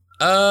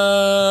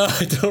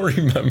 I don't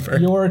remember.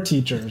 Your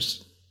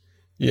teachers.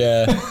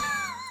 Yeah.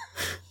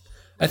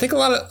 I think a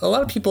lot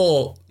of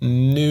people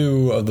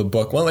knew of the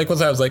book. Well, like once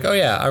I was like, "Oh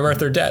yeah, I'm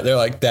Arthur Dent," they're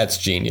like, "That's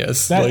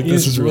genius! That like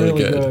this is really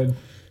good." good.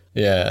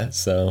 Yeah.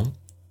 So,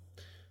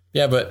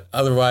 yeah, but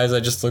otherwise, I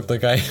just looked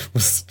like I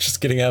was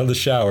just getting out of the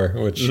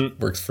shower, which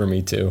works for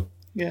me too.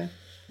 Yeah.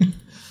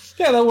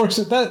 Yeah, that works.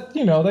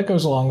 That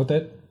goes along with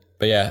it.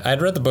 But yeah,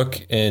 I'd read the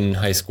book in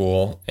high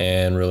school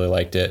and really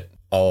liked it.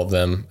 All of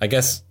them. I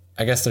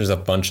guess there's a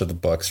bunch of the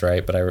books,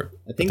 right? But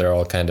think- they're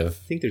all kind of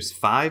I think there's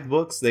 5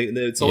 books.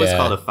 It's always Yeah.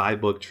 called a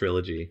 5-book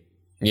trilogy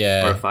or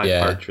yeah, a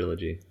 5-part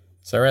trilogy.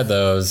 So I read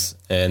those,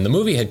 and the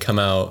movie had come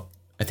out,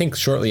 I think,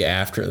 shortly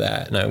after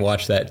that, and I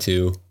watched that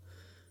too,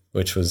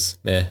 which was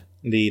meh.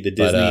 The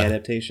Disney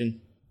adaptation.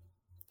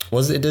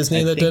 Was it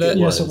Disney I that think did it? it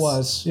Yes, was. it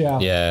was. Yeah.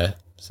 Yeah.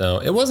 So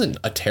it wasn't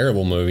a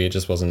terrible movie. It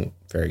just wasn't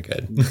very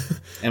good.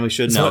 And we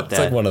should So note it's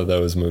that, like one of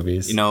those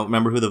movies.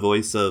 remember who the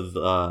voice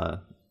of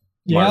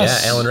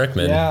Yes. Yeah, Alan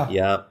Rickman. Yeah.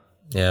 Yep.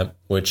 Yeah,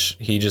 which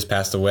he just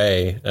passed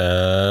away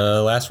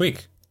last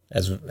week,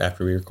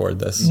 after we recorded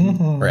this,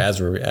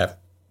 or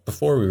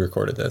before we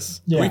recorded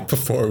this, Yeah. week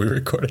before we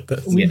recorded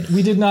this.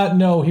 We did not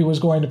know he was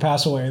going to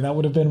pass away. That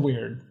would have been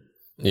weird.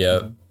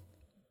 Yeah.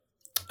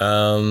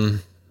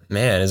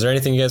 Man, is there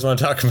anything you guys want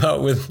to talk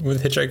about with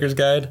Hitchhiker's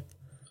Guide?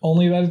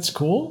 Only that it's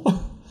cool.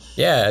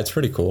 Yeah, it's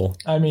pretty cool.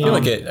 I mean,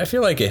 I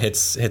feel like it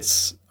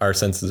hits our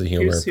senses of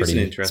humor Here's an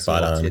pretty interesting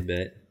spot little on.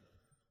 tidbit.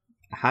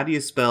 How do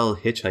you spell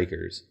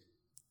hitchhikers?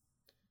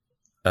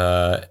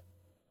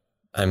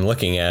 I'm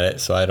looking at it,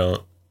 so I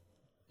don't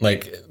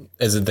like.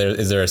 Is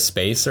there a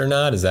space or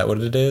not? Is that what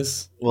it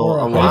is? Well, Or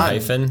a a Or a lot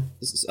hyphen?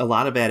 a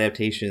lot of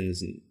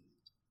adaptations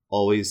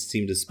always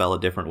seem to spell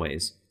it different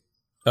ways.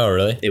 Oh,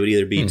 really? It would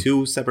either be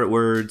 2 separate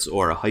words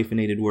or a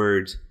hyphenated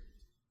word.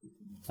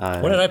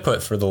 What did I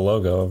put for the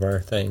logo of our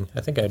thing?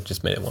 I think I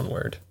just made it one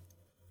word.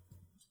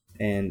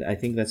 And I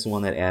think that's the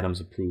one that Adams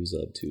approves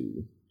of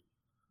too.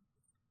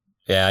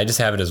 Yeah, I just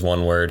have it as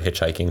one word,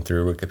 hitchhiking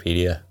through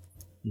Wikipedia.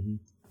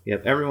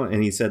 Yep, everyone,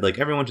 and he said like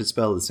everyone should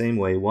spell it the same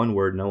way, one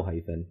word, no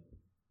hyphen,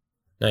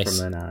 Nice.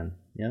 from then on.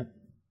 Yep.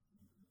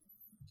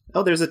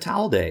 Oh, there's a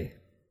towel day.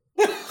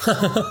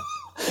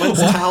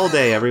 When's towel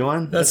day,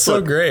 everyone? That's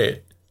so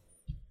great.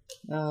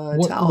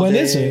 Towel when day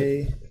is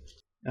it?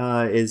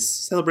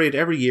 Is celebrated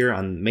every year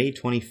on May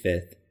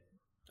 25th.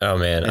 Oh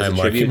man, As a I'm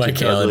marking tribute my to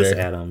Douglas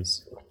calendar.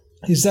 Adams.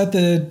 is that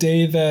the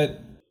day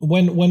that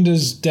when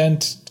does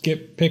Dent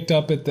get picked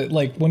up at the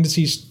when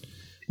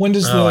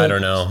does Oh, I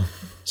don't the know.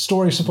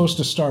 story supposed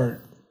to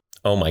start?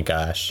 Oh my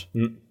gosh.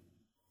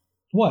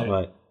 What?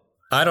 But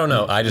I don't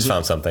know. I just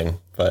found something,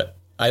 but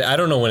I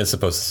don't know when it's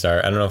supposed to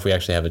start. I don't know if we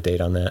actually have a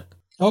date on that.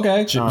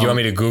 Okay. You want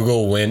me to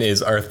Google when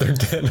is Arthur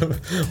Dent?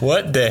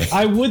 What day?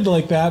 I would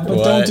like that,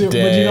 but don't do it.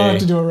 But you don't have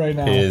to do it right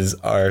now. Is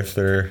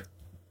Arthur?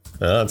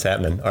 Oh, it's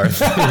happening.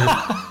 Arthur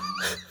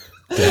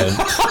Dent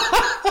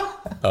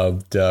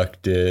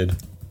abducted.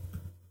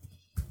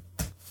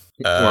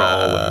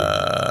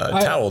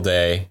 Towel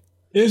Day.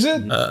 Is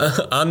it?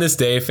 On this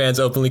day,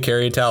 fans openly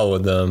carry a towel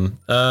with them.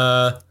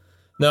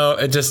 No,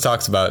 it just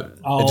talks about.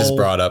 It just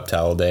brought up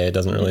Towel Day. It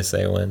doesn't really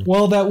say when.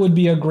 Well, that would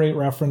be a great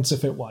reference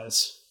if it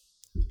was.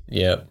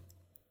 Yep.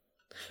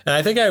 And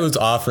I think I was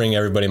offering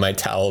everybody my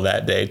towel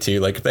that day too.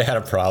 Like if they had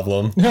a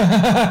problem.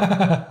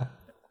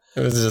 It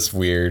was just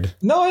weird.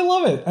 No, I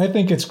love it. I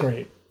think it's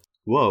great.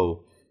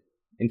 Whoa.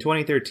 In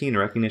 2013, in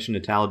recognition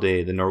of Towel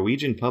Day, the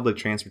Norwegian public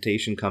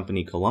transportation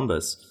company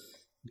Columbus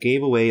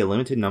gave away a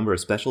limited number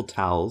of special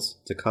towels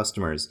to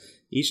customers.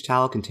 Each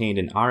towel contained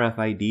an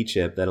RFID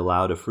chip that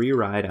allowed a free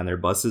ride on their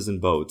buses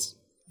and boats.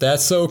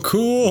 That's so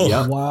cool.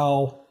 Yep.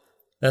 Wow.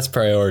 That's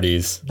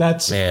priorities.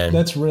 That's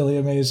really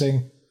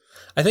amazing.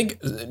 I think,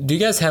 do you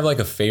guys have like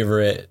a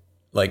favorite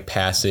like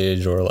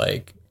passage or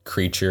like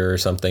creature or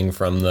something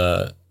from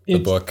the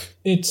book?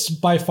 It's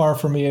by far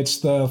for me, it's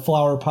the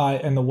flower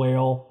pot and the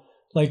whale.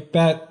 Like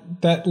that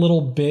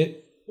little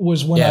bit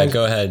was when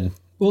go ahead.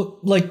 Well,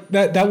 like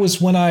that was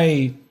when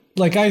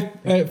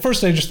at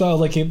first I just thought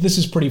like, hey, this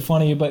is pretty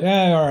funny, but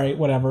all right,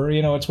 whatever,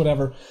 it's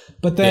whatever.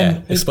 But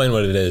then explain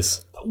what it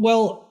is.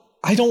 Well,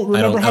 I don't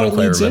remember how it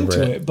leads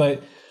into it,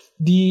 but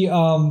the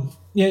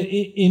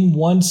in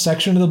one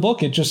section of the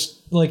book, it just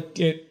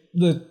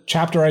the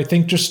chapter I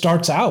think just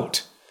starts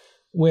out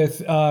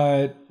with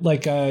an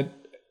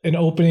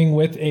opening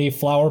with a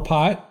flower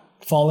pot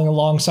falling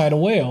alongside a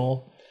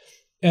whale,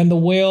 and the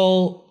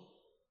whale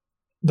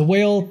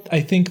I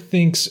think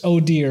thinks,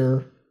 oh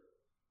dear,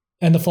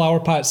 and the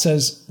flower pot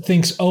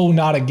thinks, oh,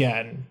 not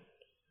again,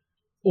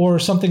 or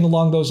something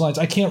along those lines.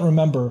 I can't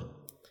remember.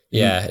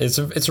 Yeah, it's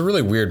a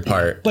really weird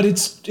part, but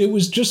it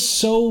was just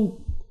so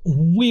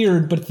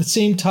weird, but at the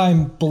same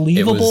time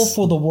believable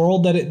for the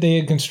world that they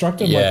had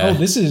constructed. Yeah. Like, oh,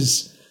 this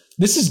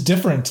is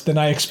different than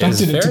I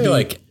expected it to be. Very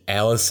like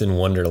Alice in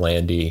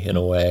Wonderland-y in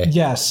a way.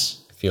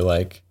 Yes, I feel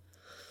like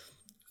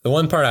the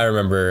one part I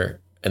remember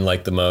and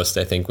like the most,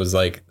 I think, was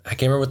like, I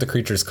can't remember what the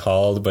creature's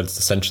called, but it's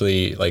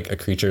essentially like a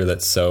creature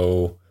that's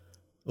so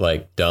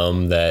like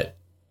dumb that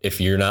if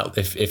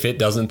it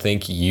doesn't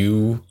think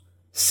you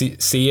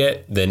see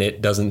it, then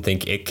it doesn't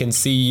think it can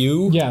see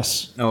you.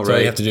 Yes. Oh, right. So all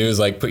you have to do is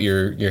like put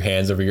your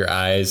hands over your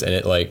eyes, and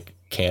it like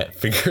can't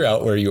figure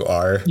out where you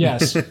are.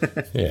 Yes.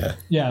 Yeah.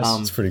 Yes.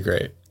 It's pretty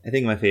great. I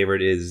think my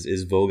favorite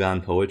is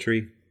Vogon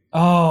poetry.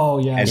 Oh,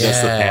 yes. And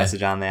just the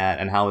passage on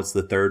that, and how it's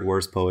the third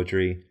worst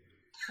poetry.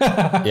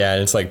 Yeah,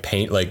 and it's like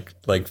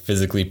like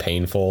physically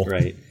painful.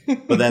 Right.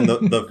 But then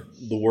the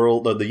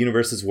world, the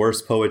universe's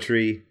worst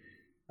poetry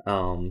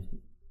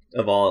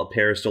of all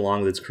perished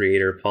along with its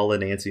creator, Paula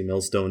Nancy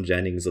Millstone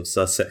Jennings of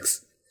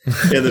Sussex,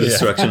 in the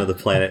destruction of the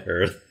planet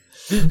Earth.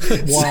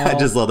 Wow. I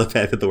just love the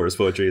fact that the worst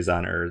poetry is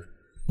on Earth.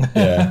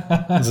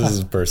 Yeah, this is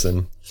a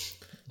person.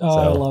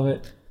 I love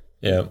it.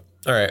 Yeah.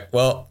 All right.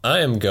 Well,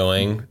 I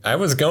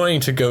was going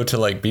to go to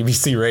like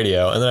BBC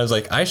Radio, and then I was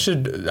like, I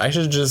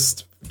should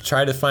just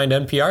try to find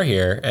NPR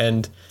here,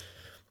 and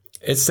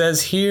it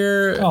says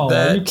here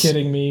that, are you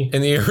kidding me?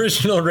 In the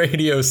original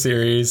radio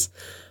series,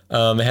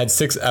 it had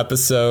 6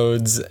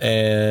 episodes,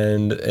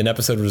 and an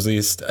episode was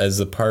released as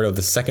a part of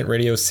the second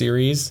radio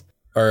series,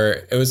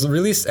 or it was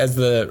released as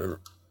the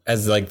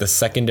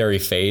secondary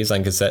phase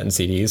on cassette and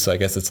CDs. So I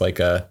guess it's like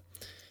a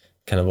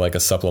kind of like a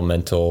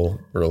supplemental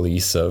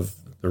release of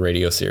the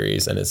radio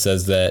series. And it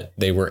says that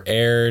they were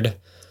aired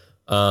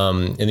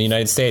in the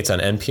United States on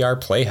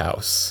NPR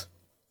Playhouse.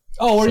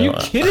 Oh, are you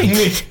kidding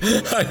me?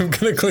 I'm going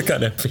to click on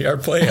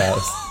NPR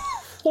Playhouse.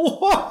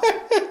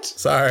 What?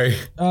 Sorry.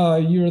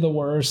 You're the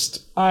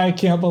worst. I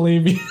can't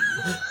believe you.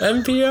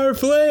 NPR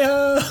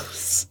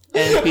Playhouse.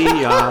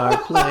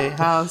 NPR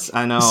Playhouse.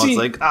 I know. See, it's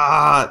like,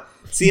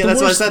 See,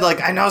 that's what I said.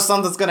 Like, I know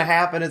something's going to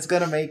happen. It's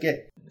going to make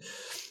it.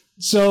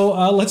 So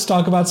let's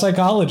talk about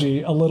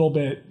psychology a little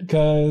bit,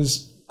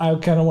 because I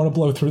kind of want to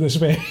blow through this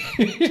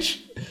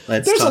page.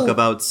 Let's talk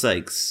about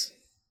psychs.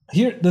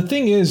 Here, the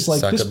thing is,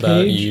 like, Talk this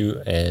about page,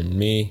 you and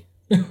me.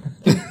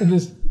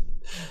 this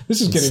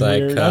is getting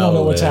weird. I don't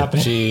know what's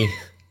happening.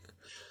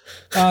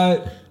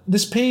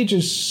 This page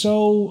is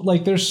so,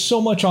 like, there's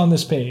so much on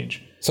this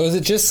page. So is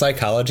it just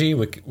psychology?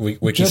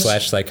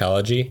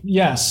 Wiki/psychology?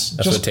 Yes.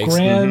 That's just what it takes?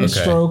 grand Okay.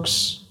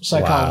 strokes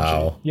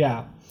psychology. Wow.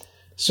 Yeah.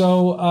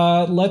 So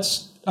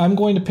I'm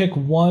going to pick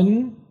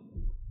one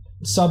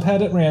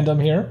subhead at random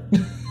here.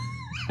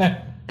 I'm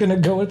going to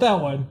go with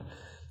that one.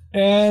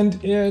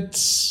 And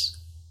it's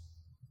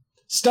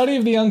study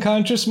of the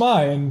unconscious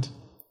mind,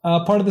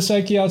 part of the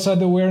psyche outside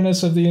the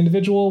awareness of the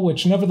individual,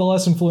 which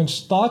nevertheless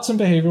influenced thoughts and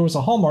behavior, was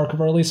a hallmark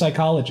of early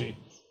psychology.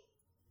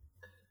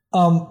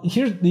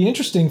 Here, the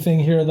interesting thing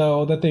here,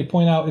 though, that they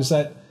point out is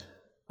that,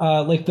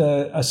 like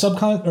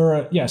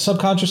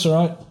subconscious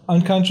or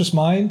unconscious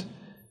mind,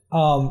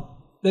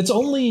 that's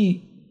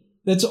only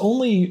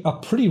a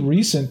pretty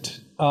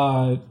recent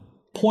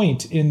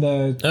point in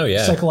the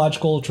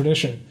psychological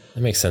tradition.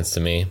 That makes sense to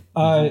me.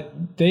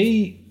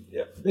 They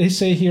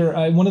say here,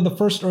 one of the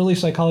first early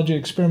psychology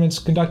experiments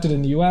conducted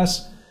in the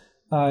U.S.,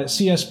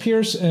 C.S.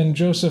 Pierce and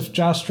Joseph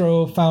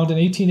Jastrow found in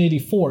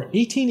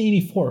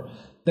 1884,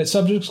 that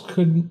subjects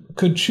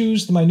could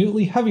choose the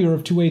minutely heavier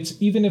of two weights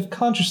even if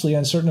consciously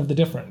uncertain of the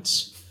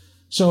difference.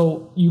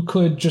 So you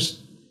could just,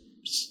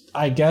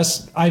 I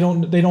guess, they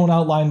don't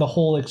outline the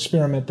whole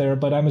experiment there,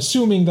 but I'm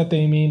assuming that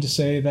they mean to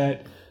say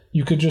that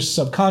you could just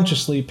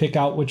subconsciously pick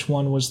out which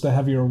one was the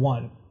heavier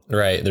one.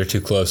 Right. They're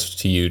too close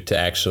to you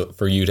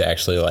for you to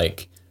actually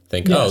like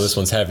think, oh, this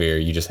one's heavier.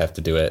 You just have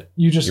to do it.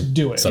 You just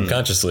do it.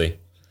 Subconsciously.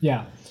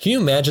 Yeah. Can you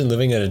imagine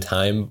living at a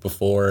time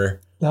before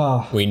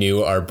we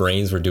knew our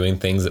brains were doing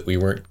things that we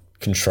weren't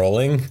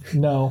controlling?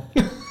 No.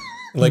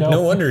 Like,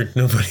 no wonder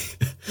nobody,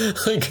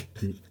 like,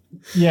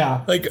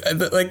 yeah. Like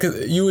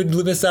you would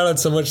miss out on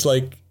so much,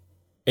 like,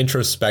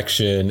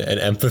 introspection and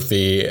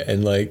empathy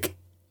and, like,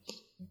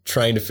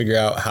 trying to figure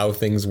out how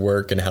things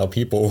work and how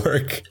people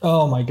work.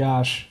 Oh, my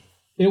gosh.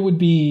 It would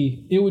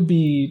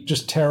be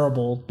just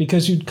terrible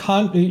because you'd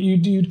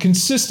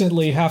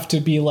consistently have to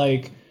be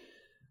like,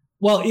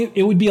 well,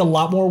 it would be a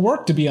lot more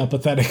work to be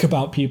empathetic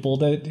about people,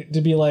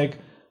 to be like,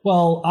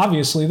 well,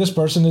 obviously this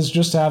person is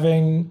just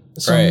having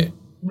some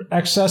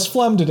excess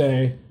phlegm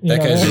today. That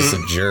guy's just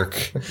a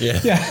jerk. Yeah.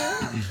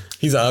 Yeah.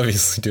 He's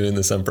obviously doing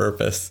this on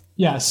purpose.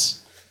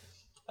 Yes.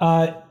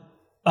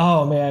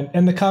 Oh man.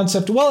 And the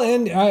concept, well,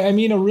 and I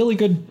mean, a really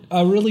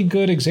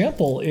good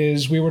example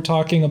is we were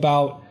talking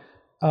about,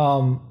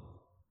 John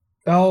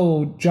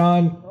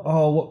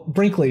R.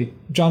 Brinkley,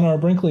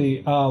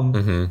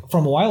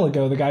 from a while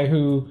ago, the guy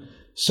who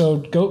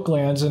sewed goat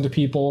glands into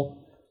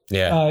people.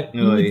 Yeah.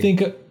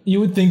 You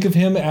would think of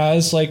him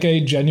as like a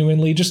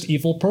genuinely just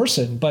evil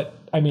person, but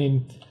I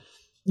mean,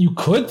 you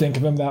could think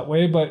of him that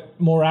way, but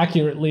more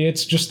accurately,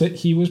 it's just that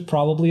he was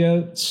probably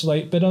a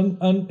slight bit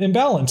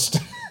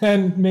imbalanced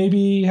and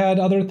maybe had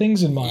other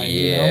things in mind.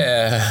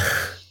 Yeah.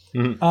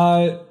 You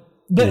know?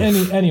 But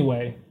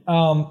anyway,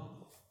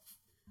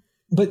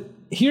 but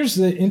here's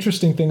the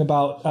interesting thing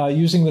about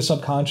using the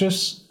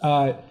subconscious.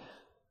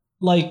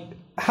 Like,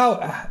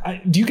 how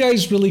do you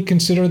guys really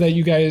consider that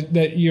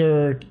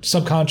your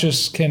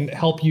subconscious can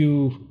help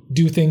you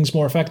do things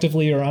more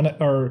effectively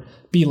or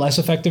be less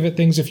effective at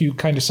things if you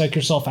kind of psych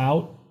yourself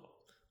out?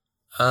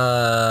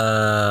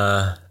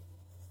 I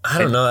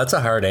don't know. That's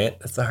a hard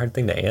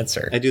thing to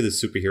answer. I do the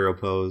superhero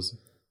pose.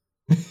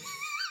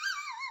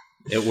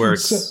 It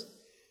works.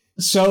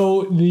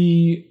 So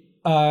the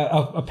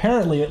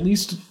apparently, at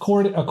least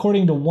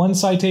according to one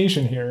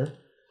citation here,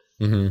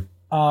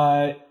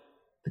 the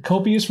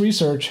copious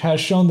research has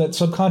shown that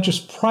subconscious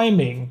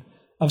priming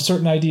of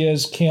certain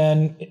ideas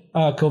can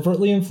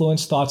covertly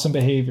influence thoughts and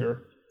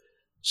behavior.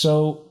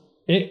 So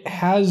it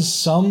has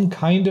some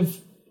kind of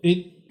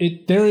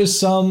there is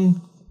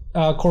some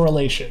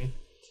correlation.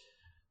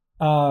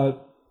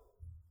 But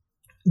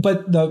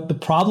the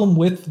problem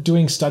with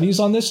doing studies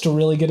on this to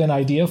really get an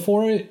idea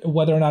for it,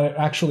 whether or not it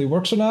actually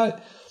works or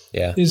not,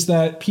 is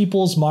that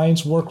people's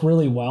minds work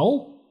really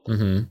well.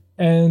 Mm-hmm.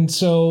 And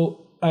so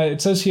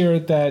it says here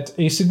that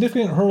a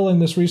significant hurdle in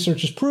this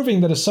research is proving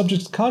that a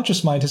subject's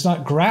conscious mind has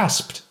not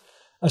grasped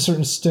a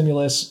certain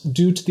stimulus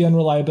due to the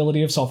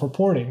unreliability of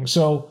self-reporting.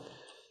 So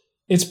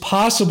it's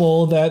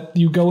possible that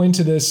you go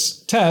into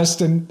this test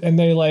and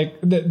they're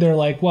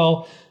like,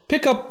 well,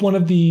 pick up one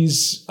of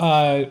these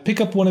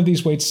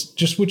weights,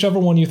 just whichever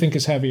one you think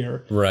is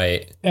heavier.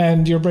 Right.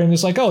 And your brain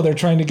is like, oh, they're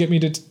trying to get me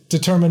to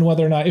determine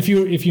whether or not, if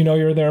you know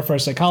you're there for a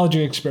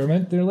psychology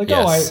experiment, they're like,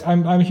 yes.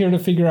 I'm here to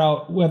figure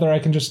out whether I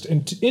can just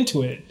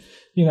intuit,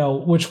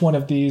 which one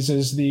of these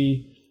is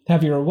the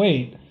heavier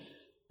weight.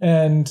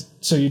 And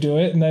so you do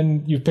it and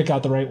then you pick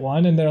out the right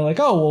one and they're like,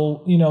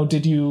 oh, well,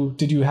 did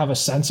you have a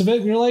sense of it?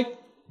 And you're like,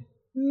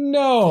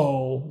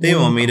 no. They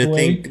want me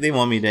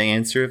to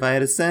answer if I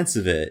had a sense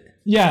of it.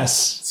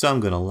 Yes. So I'm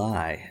going to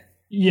lie.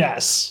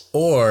 Yes.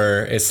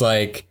 Or it's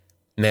like,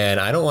 man,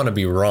 I don't want to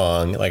be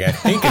wrong. Like, I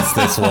think it's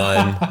this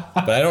one,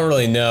 but I don't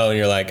really know. And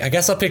you're like, I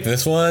guess I'll pick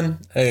this one.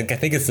 I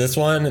think it's this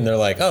one. And they're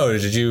like, oh,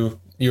 you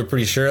were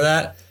pretty sure of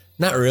that?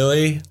 Not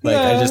really. Like,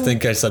 I just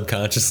think I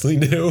subconsciously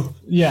knew.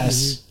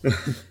 Yes.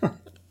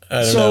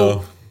 I don't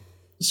know.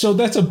 So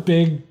that's a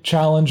big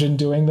challenge in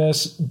doing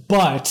this,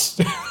 but...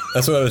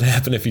 That's what would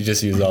happen if you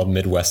just use all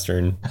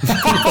Midwestern.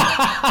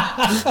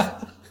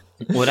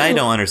 What I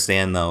don't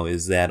understand, though,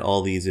 is that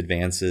all these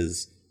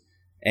advances,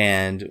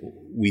 and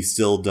we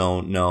still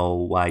don't know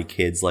why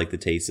kids like the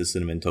taste of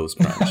Cinnamon Toast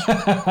Crunch.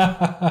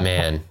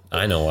 Man,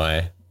 I know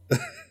why.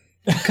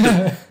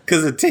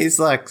 Because it tastes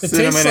like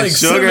cinnamon and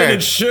sugar,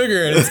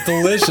 and it's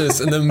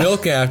delicious, and the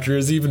milk after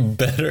is even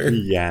better.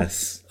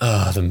 Yes.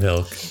 Oh, the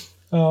milk.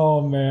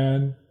 Oh,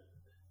 man.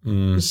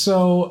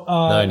 So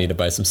now I need to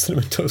buy some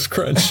Cinnamon Toast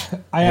Crunch.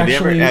 Have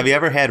you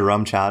ever had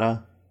rum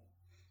chata?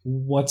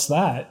 What's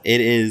that?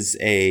 It is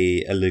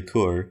a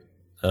liqueur.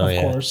 Of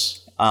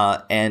course.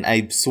 And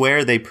I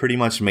swear they pretty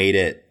much made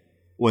it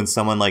when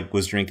someone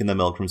was drinking the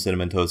milk from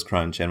Cinnamon Toast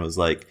Crunch and was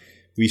like,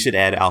 we should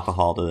add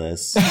alcohol to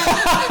this.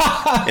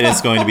 And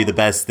it's going to be the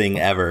best thing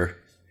ever.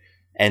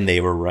 And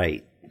they were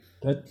right.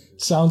 That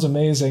sounds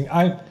amazing.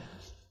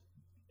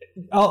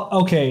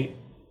 Okay.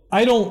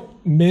 I don't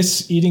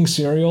miss eating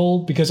cereal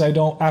because I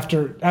don't,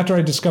 after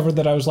I discovered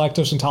that I was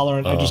lactose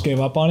intolerant, I just gave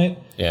up on it.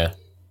 Yeah.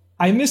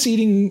 I miss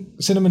eating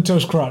Cinnamon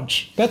Toast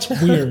Crunch. That's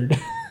weird.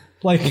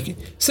 Like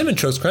Cinnamon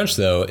Toast Crunch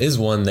though is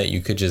one that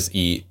you could just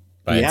eat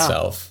by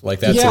itself. Like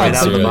that's Yeah, one right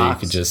out of the cereal you box.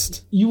 could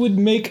just. you would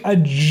make a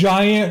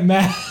giant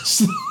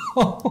mess.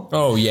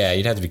 Oh yeah,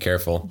 you'd have to be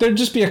careful. There'd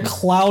just be a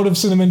cloud of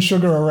cinnamon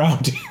sugar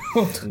around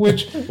you,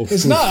 which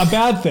is not a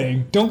bad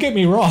thing. Don't get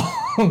me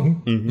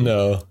wrong.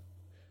 No.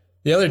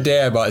 The other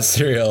day I bought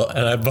cereal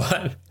and I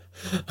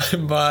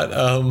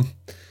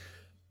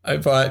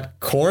bought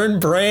Corn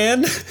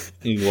Bran,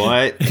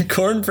 What?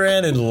 Corn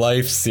Bran and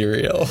Life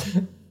cereal.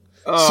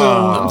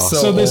 Oh,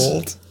 So this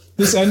old.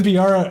 this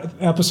NPR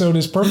episode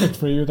is perfect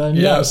for you then.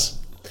 Yeah. Yes.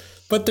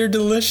 But they're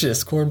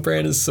delicious. Corn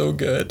Bran is so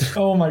good.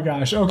 Oh my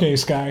gosh. Okay,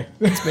 Sky.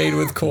 It's made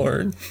with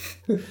corn.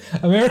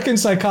 American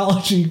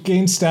psychology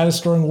gained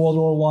status during World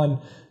War I,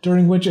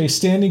 during which a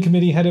standing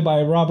committee headed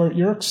by Robert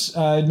Yerkes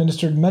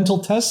administered mental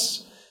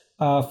tests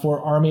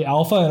for Army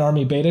Alpha and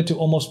Army Beta to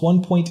almost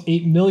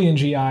 1.8 million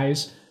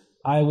GIs.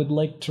 I would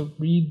like to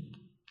read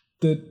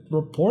the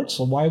reports.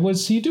 So why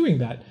was he doing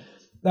that?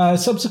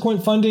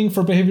 Subsequent funding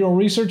for behavioral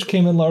research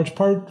came in large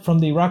part from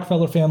the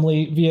Rockefeller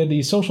family via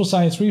the Social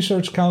Science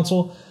Research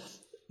Council.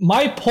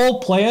 My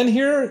whole plan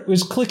here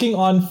is clicking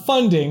on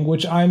funding,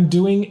 which I'm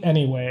doing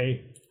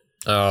anyway.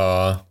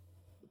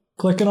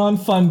 Clicking on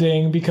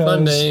funding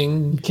because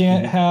you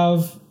can't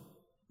have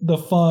the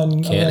fun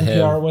of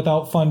NPR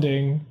without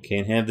funding.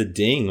 can't have the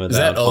ding without Is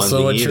that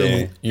also what funding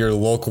either. your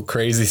local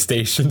crazy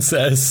station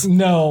says?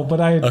 No, but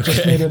I just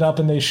Okay. made it up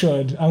and they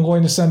should. I'm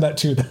going to send that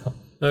to them.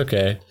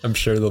 Okay, I'm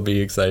sure they'll be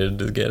excited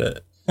to get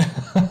it.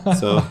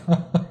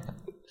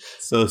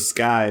 So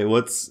Sky,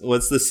 what's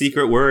the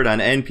secret word on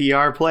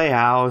NPR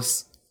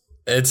Playhouse?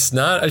 It's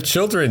not a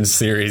children's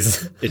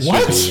series. It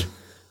What? should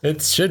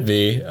It should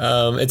be.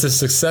 It's a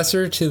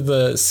successor to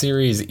the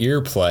series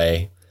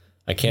Earplay.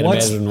 I can't What?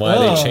 imagine why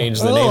they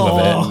changed the name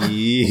of it.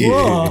 be.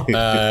 Yeah.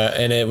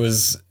 And it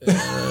was.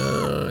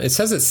 It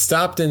says it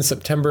stopped in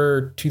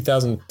September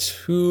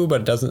 2002,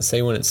 but it doesn't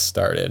say when it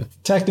started.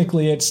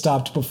 Technically, it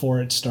stopped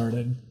before it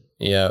started.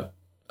 Yeah.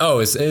 Oh,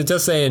 it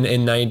does say in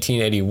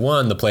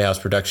 1981 the Playhouse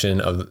production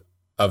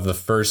of the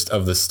first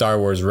of the Star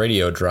Wars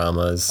radio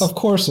dramas. Of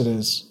course it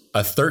is.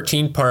 A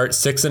 13-part,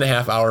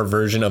 6.5-hour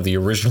version of the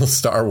original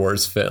Star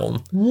Wars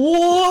film.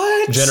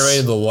 What?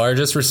 Generated the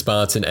largest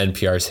response in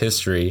NPR's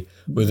history,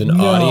 with an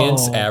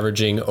audience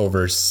averaging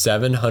over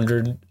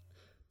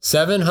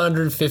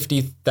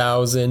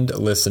 750,000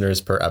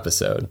 listeners per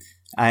episode.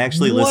 I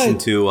actually What? listened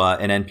to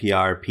an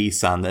NPR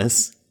piece on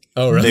this.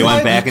 Oh, really? They went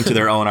What? back into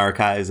their own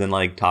archives and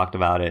like talked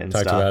about it and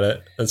Talked stuff. about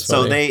it. That's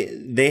So funny.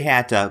 they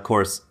had to, of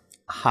course,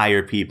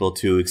 hire people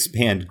to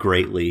expand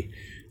greatly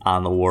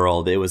on the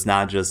world. It was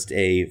not just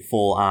a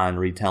full-on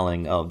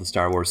retelling of the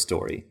Star Wars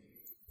story,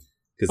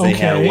 because they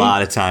had a Okay.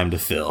 lot of time to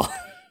fill.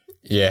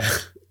 Yeah.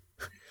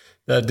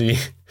 That'd be.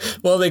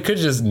 Well, they could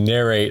just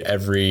narrate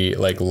every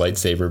like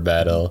lightsaber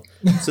battle.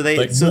 So they,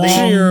 Like,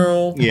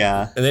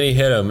 yeah, and then he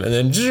hit him, and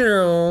then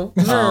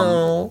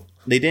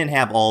they didn't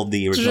have all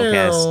the original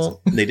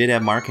cast. They did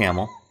have Mark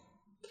Hamill.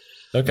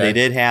 Okay. They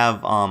did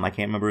have I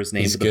can't remember his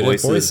name, He's but the good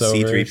at voice is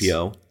voiceovers.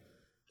 C-3PO.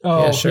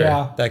 Oh, Yeah, sure.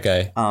 yeah. That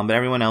guy. But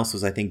everyone else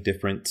was, I think,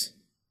 different.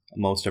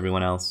 Most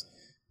everyone else.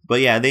 But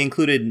yeah, they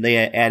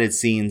added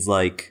scenes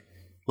like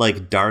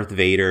Darth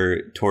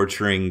Vader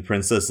torturing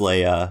Princess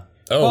Leia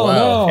Oh, Oh,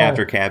 wow. no.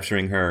 after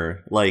capturing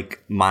her,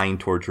 like mind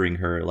torturing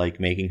her, like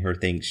making her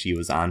think she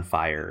was on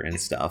fire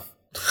and stuff.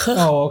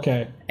 Oh,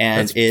 okay.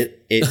 And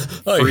it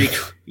Oh,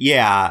 freaked.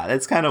 Yeah,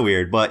 that's kind of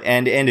weird, but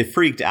and it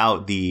freaked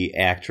out the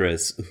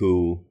actress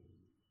who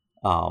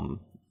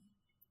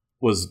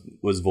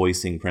was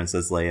voicing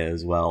Princess Leia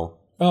as well.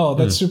 Oh,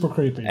 that's super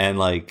creepy. And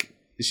like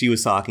she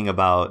was talking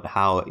about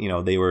how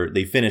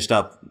they finished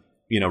up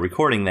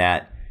recording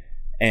that,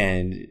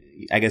 and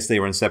I guess they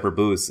were in separate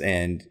booths,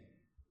 and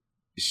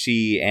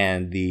she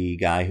and the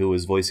guy who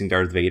was voicing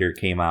Darth Vader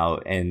came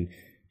out, and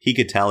he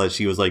could tell that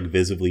she was like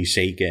visibly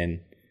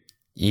shaken,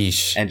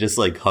 Yeesh. and just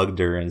like hugged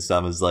her and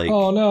stuff. Was like,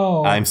 Oh,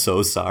 no. I'm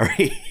so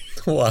sorry.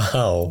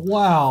 Wow.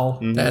 Wow.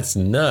 That's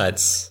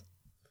nuts.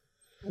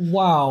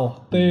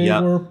 Wow. They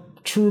Yep. were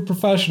true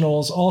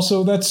professionals.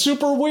 Also, that's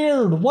super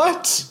weird.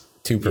 What?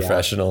 Too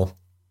professional.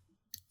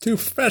 Too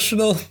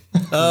professional.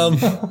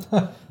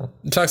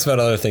 It talks about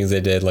other things they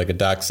did, like a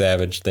Doc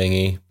Savage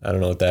thingy. I don't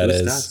know what that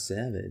Who's is. Doc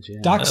Savage? Yeah.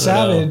 Doc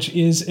Savage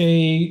is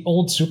a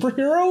old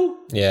superhero?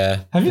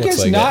 Yeah. Have you looks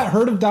guys like not it.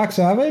 heard of Doc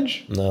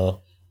Savage?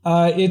 No.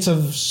 It's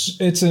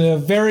a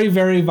very,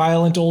 very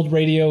violent old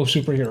radio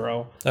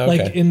superhero. Okay.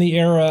 Like in the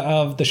era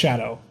of The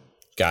Shadow.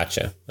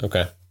 Gotcha.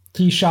 Okay.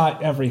 He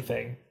shot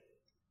everything.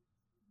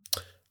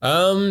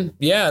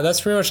 Yeah, that's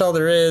pretty much all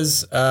there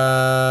is.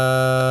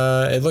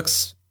 It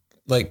looks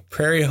like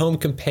Prairie Home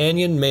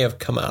Companion may have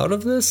come out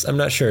of this. I'm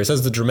not sure. It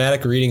says the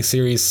dramatic reading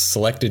series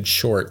Selected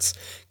Shorts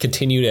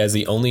continued as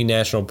the only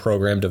national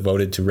program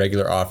devoted to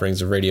regular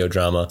offerings of radio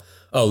drama.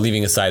 Oh,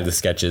 leaving aside the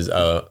sketches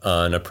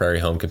on A Prairie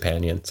Home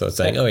Companion. So it's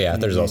saying, oh yeah,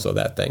 there's also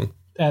that thing.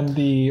 And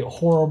the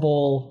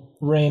horrible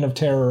reign of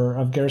terror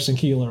of Garrison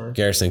Keillor.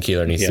 Garrison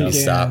Keillor needs to be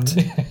stopped.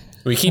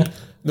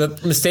 The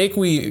mistake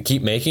we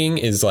keep making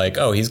is like,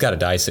 oh, he's got to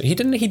die soon.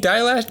 Didn't he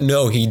die last?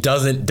 No, he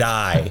doesn't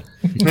die.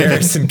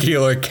 Garrison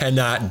Keillor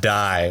cannot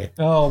die.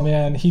 Oh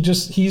man, he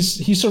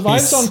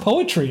survives on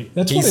poetry.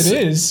 That's what it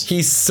is.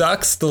 He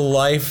sucks the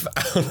life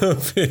out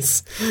of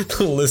his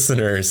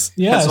listeners.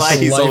 Yes. That's why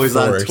he's always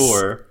on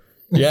tour.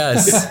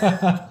 Yes.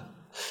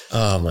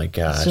 Oh my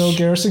gosh. So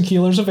Garrison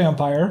Keillor's a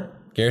vampire.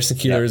 Garrison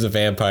Keillor is a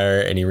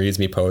vampire, and he reads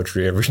me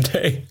poetry every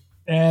day.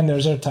 And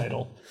there's our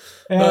title.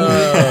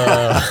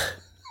 And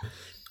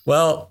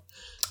well,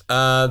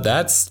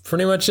 that's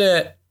pretty much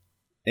it.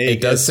 It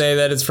does say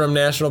that it's from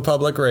National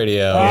Public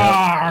Radio,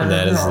 and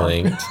that is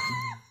linked.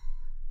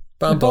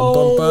 Bum, bum,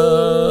 bum,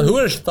 bum. Who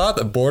would have thought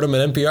that Boredom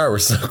and NPR were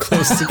so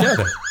close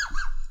together?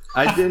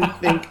 I didn't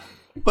think...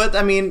 But,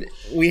 I mean,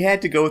 we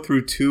had to go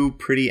through two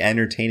pretty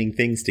entertaining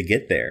things to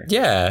get there.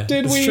 Yeah,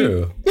 it's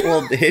true.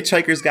 Well, The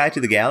Hitchhiker's Guide to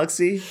the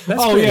Galaxy. That's your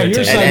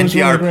side was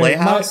NPR really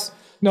Playhouse.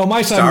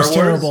 My side Star was Wars?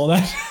 terrible.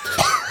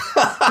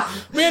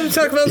 We had to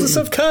talk about the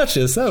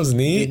subconscious. That was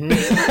neat.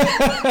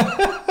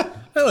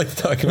 I like to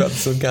talk about the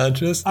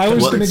subconscious. I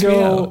was going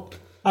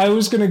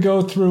to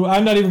go through.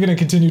 I'm not even going to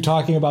continue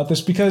talking about this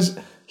because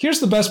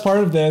here's the best part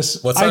of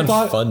this. What's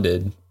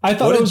unfunded? I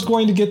thought I was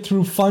going to get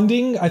through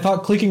funding. I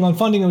thought clicking on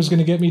funding was going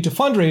to get me to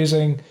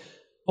fundraising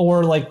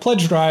or like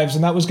pledge drives,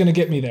 and that was going to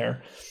get me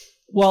there.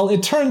 Well,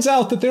 it turns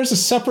out that there's a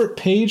separate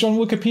page on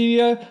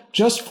Wikipedia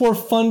just for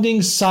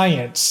funding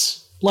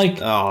science. Like, is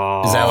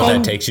that what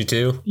that takes you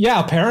to? Yeah,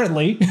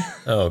 apparently.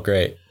 Oh,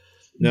 great.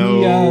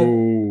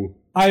 No.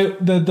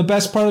 The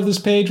best part of this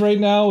page right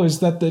now is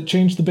that they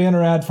changed the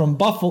banner ad from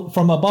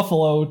a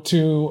buffalo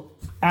to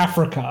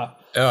Africa.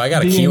 Oh, I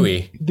got a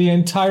kiwi. The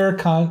entire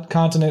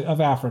continent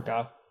of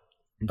Africa.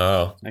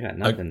 Oh, I got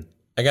nothing.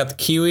 I got the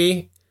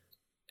kiwi,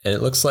 and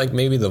it looks like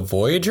maybe the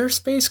Voyager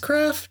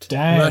spacecraft.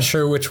 Dang. I'm not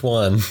sure which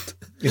one.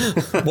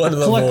 One of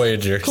the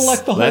Voyagers.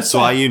 Collect the whole That's set.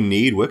 why you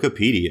need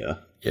Wikipedia.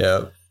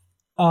 Yeah.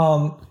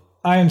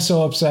 I am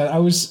so upset.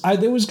 It was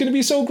going to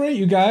be so great,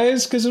 you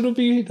guys, because it would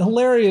be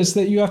hilarious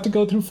that you have to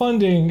go through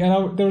funding,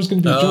 and there was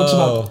going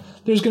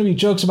to be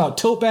jokes about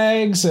tote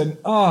bags and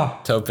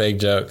tote bag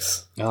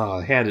jokks. Oh,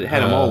 had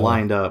them all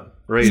lined up,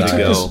 ready to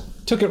go.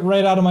 Took it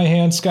right out of my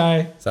hand,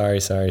 Sky. Sorry.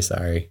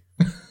 Do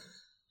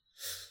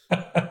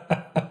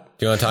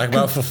you want to talk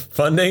about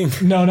funding?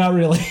 No, not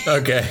really.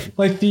 Okay.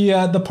 Like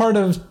the part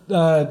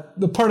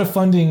of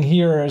funding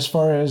here, as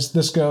far as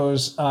this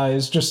goes,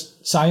 is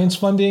just science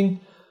funding.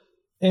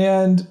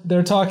 And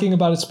they're talking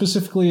about it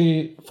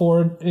specifically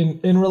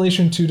in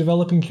relation to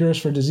developing cures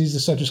for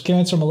diseases such as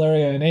cancer,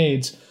 malaria, and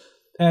AIDS.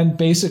 And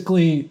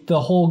basically,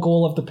 the whole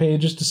goal of the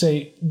page is to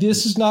say,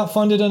 this is not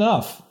funded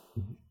enough.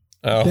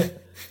 Oh.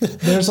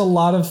 There's a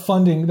lot of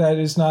funding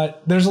there's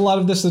a lot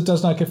of this that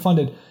does not get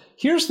funded.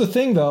 Here's the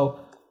thing, though.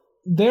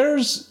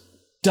 There's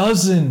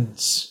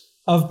dozens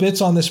of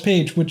bits on this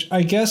page, which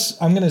I guess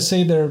I'm going to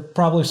say there are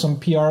probably some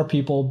PR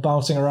people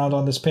bouncing around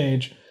on this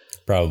page.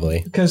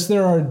 Probably. Because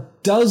there are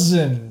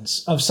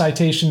dozens of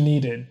citation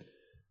needed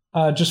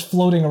just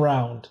floating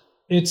around.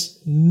 It's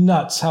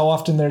nuts how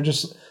often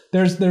there's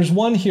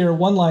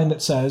one line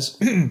that says,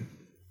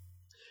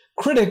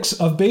 critics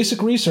of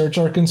basic research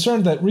are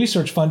concerned that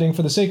research funding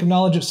for the sake of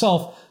knowledge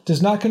itself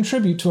does not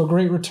contribute to a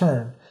great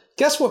return.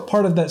 Guess what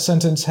part of that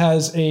sentence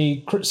has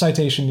a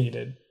citation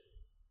needed?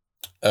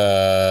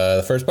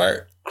 The first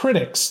part?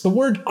 Critics. The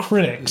word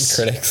critics.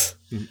 Critics.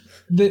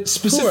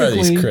 Specifically, who are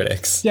these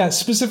critics? Yeah,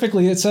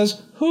 specifically it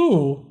says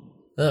who.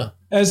 Oh.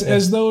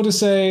 As though to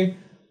say,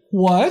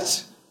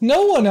 what?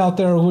 No one out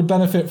there would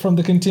benefit from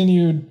the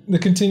continued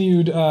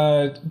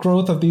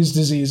growth of these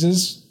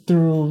diseases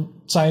through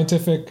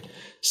scientific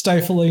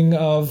stifling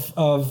of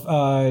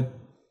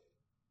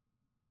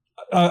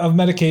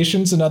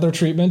medications and other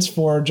treatments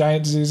for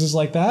giant diseases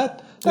like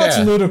that. That's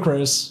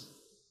ludicrous.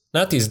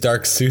 Not these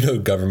dark pseudo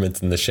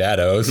governments in the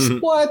shadows.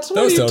 What? What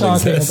are you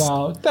talking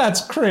about?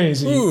 That's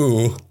crazy.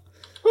 Ooh.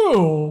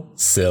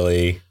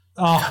 Silly.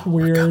 Oh,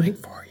 weird.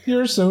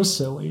 You're so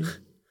silly.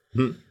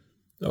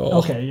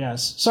 Okay,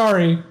 yes.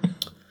 Sorry.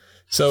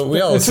 So we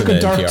all listen to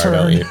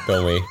NPR,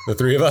 don't we? The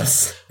three of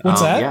us.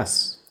 What's that?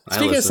 Yes.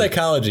 Speaking of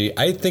psychology,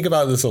 I think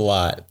about this a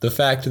lot. The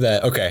fact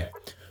that,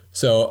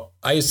 so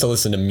I used to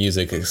listen to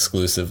music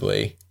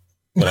exclusively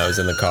when I was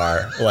in the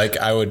car. Like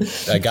I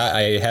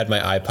had my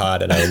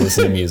iPod and I would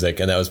listen to music,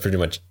 and that was pretty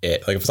much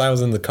it. Like if I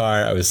was in the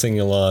car, I was singing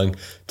along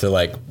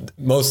to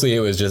mostly it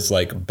was just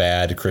like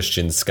bad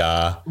Christian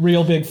ska.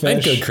 Real Big Fish.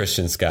 And good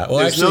Christian ska. Well,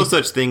 there's no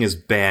such thing as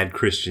bad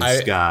Christian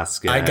ska.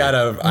 I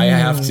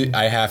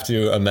have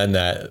to amend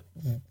that.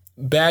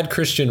 Bad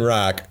Christian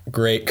rock,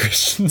 great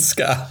Christian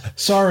ska.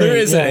 Sorry. There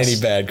isn't any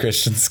bad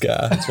Christian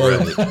ska.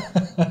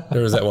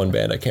 There was that one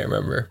band I can't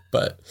remember,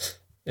 but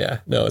Yeah,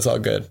 no, it's all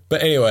good.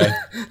 But anyway,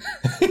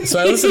 so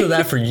I listened to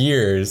that for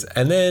years.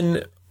 And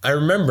then I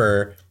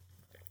remember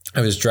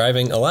I was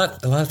driving. A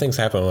lot of things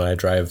happen when I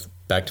drive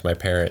back to my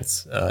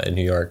parents in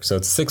New York. So it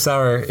was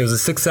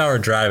a 6-hour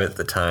drive at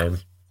the time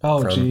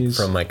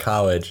from my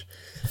college.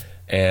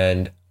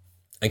 And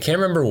I can't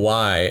remember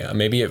why.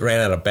 Maybe it ran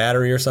out of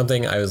battery or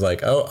something. I was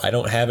like, oh, I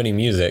don't have any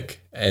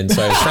music. And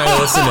so I was trying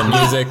to listen to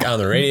music on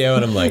the radio,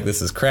 and I'm like,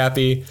 this is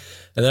crappy.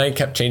 And then I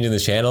kept changing the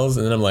channels,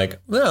 and then I'm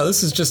like, no,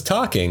 this is just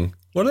talking.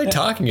 What are they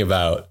talking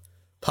about?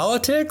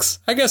 Politics?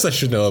 I guess I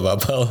should know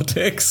about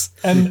politics.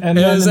 And it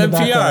was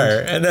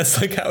NPR, and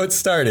that's like how it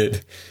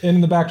started. And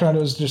in the background,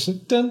 it was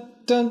just dun,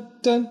 dun,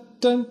 dun,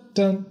 dun,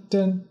 dun,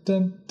 dun,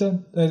 dun,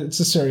 dun. It's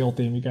a Serial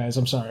theme, you guys.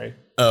 I'm sorry.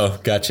 Oh,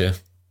 gotcha.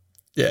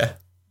 Yeah.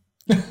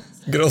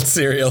 Good old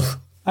Serial.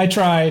 I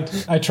tried.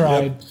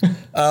 Yep.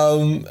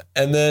 And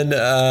then,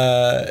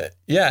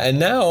 and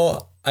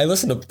now I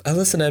listen to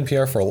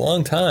NPR for a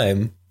long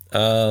time.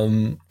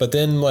 But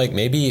then like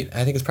maybe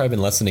I think it's probably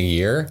been less than a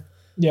year.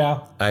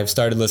 Yeah. I've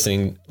started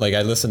listening, like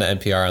I listen to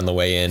NPR on the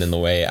way in and the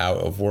way out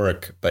of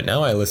work, but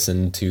now I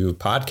listen to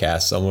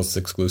podcasts almost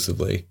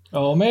exclusively.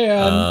 Oh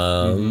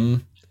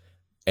man.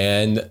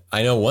 And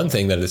I know one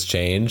thing that has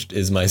changed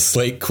is my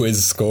Slate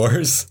quiz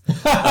scores.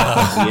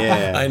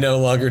 Yeah. I no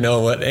longer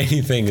know what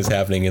anything is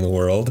happening in the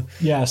world.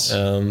 Yes.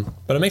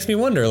 But it makes me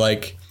wonder,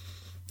 like,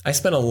 I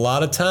spent a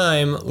lot of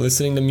time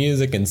listening to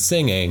music and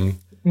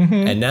singing,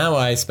 and now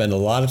I spend a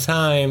lot of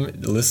time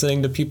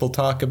listening to people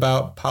talk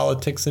about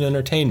politics and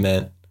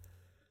entertainment.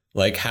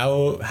 Like,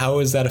 how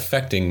is that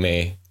affecting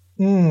me?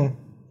 And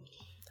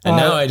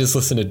now I just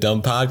listen to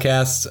dumb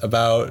podcasts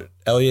about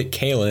Elliott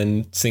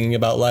Kalan singing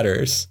about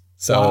letters.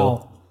 So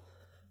wow.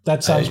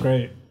 That sounds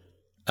great.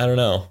 I don't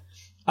know.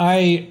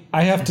 I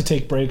have to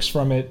take breaks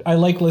from it. I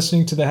like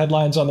listening to the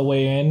headlines on the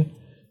way in,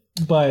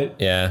 but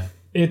yeah,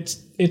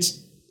 it's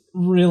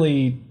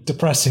really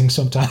depressing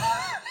sometimes.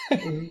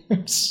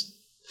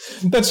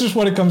 That's just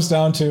what it comes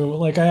down to.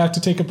 Like, I have to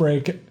take a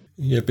break.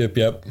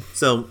 Yep.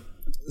 So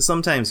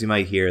sometimes you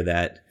might hear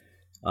that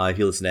if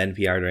you listen to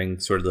NPR during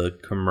sort of the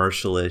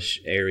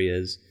commercial-ish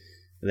areas,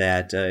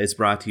 that it's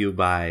brought to you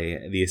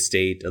by the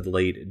estate of the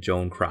late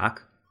Joan Kroc.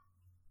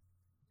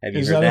 Have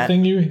you heard that? Is that a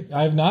thing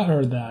I have not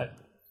heard that.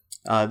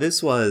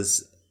 This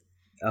was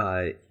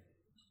a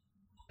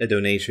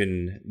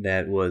donation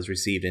that was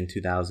received in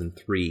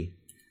 2003.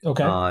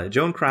 Okay.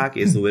 Joan Kroc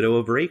is the widow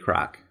of Ray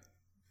Kroc. Do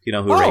you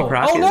know who Ray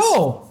Kroc is? Oh,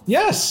 no.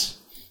 Yes.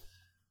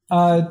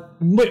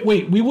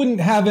 Wait, we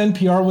wouldn't have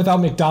NPR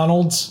without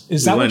McDonald's?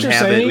 Is that what you're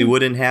saying? We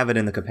wouldn't have it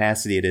in the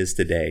capacity it is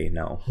today,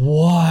 no.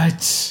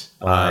 What?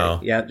 Wow.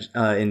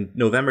 In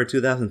November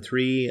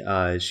 2003,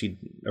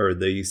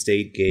 the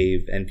estate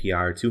gave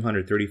NPR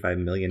 $235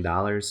 million.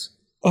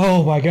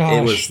 Oh my gosh.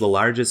 It was the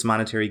largest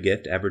monetary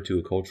gift ever to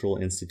a cultural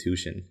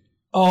institution.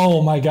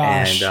 Oh my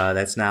gosh. And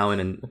that's now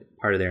in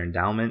part of their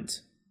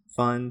endowment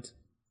fund.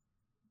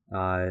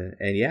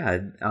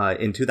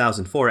 In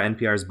 2004,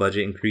 NPR's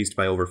budget increased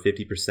by over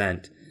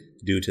 50%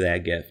 due to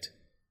that gift.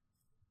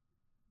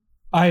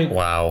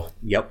 Wow.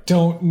 Yep.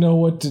 Don't know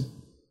what to...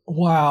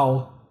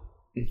 Wow.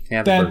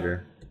 Have a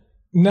burger.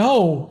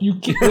 No, you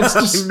can't. It's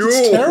just No.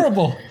 It's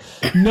terrible.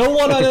 No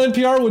one on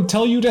NPR would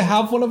tell you to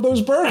have one of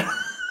those burgers.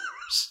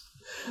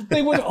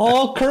 They would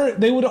all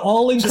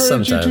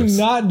encourage you to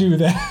not do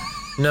that.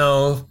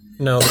 No,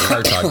 the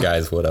Car Talk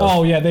guys would have.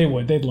 Oh yeah, they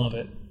would. They'd love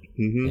it.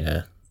 Mm-hmm.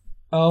 Yeah.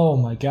 Oh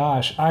my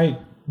gosh,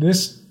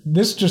 this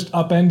just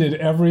upended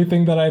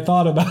everything that I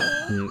thought about.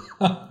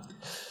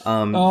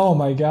 Oh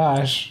my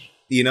gosh.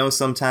 You know,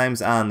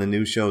 sometimes on the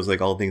news shows,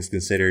 like All Things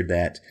Considered,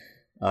 that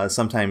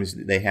sometimes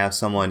they have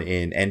someone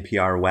in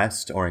NPR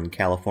West or in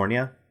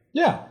California.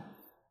 Yeah.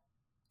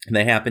 And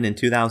that happened in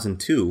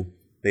 2002.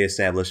 They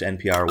established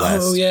NPR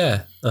West. Oh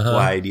yeah. Uh-huh.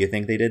 Why do you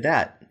think they did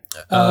that?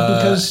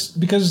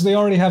 Because they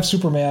already have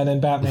Superman and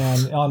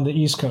Batman on the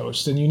East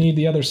Coast, and you need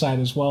the other side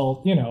as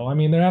well. You know, I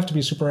mean, there have to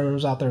be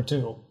superheroes out there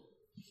too.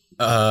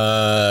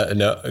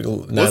 No.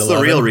 What's the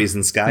real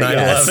reason, Scott?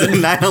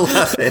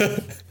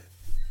 9/11.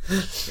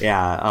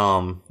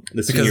 Yeah.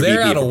 Because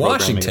they're out of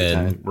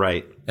Washington,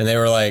 right? And they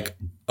were like,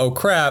 "Oh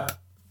crap!"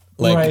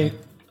 Like, right.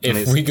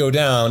 if we go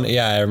down,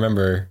 yeah, I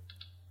remember.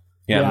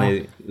 Yeah,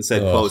 and they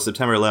said, quote,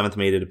 September 11th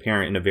made it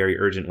apparent in a very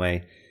urgent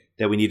way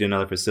that we need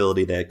another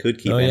facility that could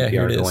keep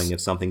NPR going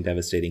if something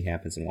devastating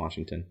happens in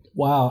Washington.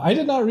 Wow, I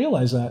did not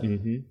realize that.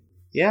 Mm-hmm.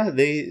 Yeah,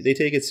 they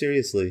take it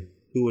seriously.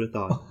 Who would have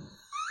thought?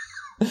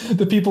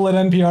 The people at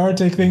NPR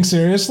take things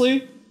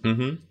seriously?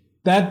 Mm-hmm.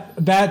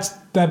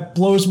 That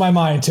blows my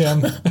mind,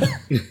 Tim.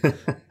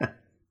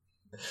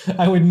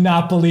 I would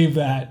not believe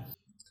that.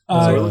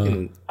 So we're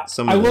looking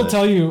I will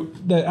tell you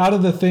that out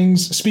of the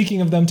things,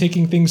 speaking of them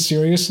taking things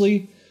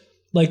seriously,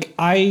 like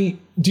do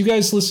you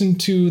guys listen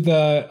to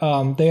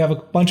the they have a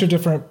bunch of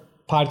different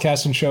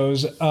podcasts and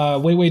shows.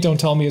 Wait, Don't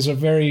Tell Me is a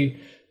very,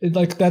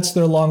 like, that's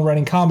their long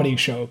running comedy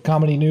show,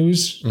 comedy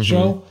news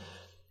show.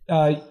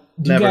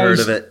 Never heard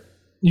of it.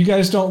 You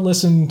guys don't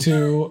listen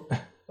to,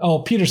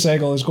 Peter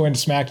Sagal is going to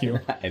smack you.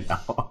 I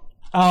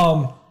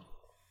know.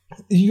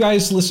 You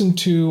guys listen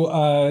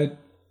to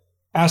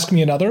Ask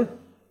Me Another?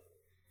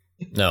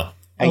 No.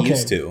 I Okay.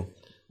 used to.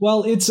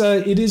 Well, it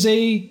is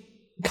a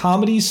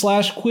comedy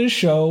 / quiz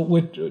show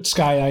with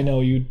Sky. I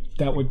know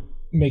that would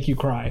make you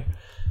cry,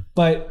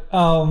 but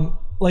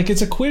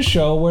it's a quiz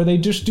show where they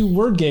just do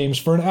word games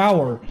for an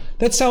hour.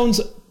 That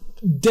sounds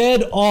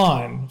dead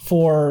on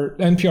for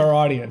NPR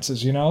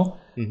audiences, you know?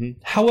 Mm-hmm.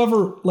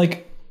 However,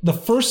 the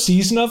first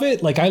season of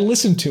it, I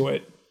listened to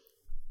it,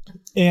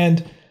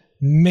 and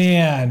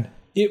man,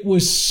 it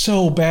was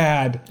so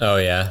bad. Oh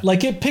yeah.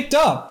 It picked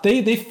up.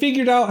 They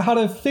figured out how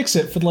to fix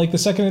it for the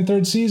second and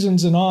third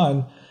seasons and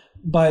on,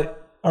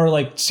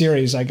 or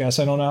series, I guess.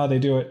 I don't know how they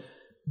do it.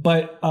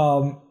 But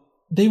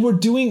they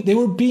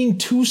were being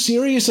too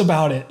serious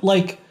about it.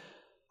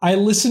 I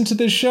listened to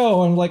this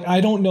show and I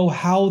don't know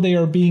how they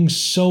are being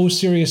so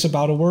serious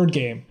about a word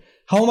game.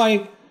 How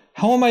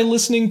am I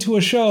listening to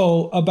a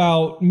show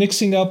about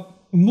mixing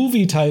up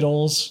movie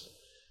titles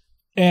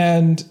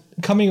and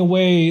coming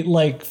away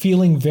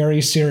feeling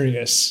very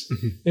serious?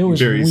 It was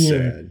very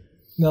weird. sad.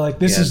 No,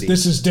 this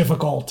is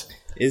difficult.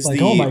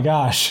 Oh my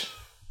gosh.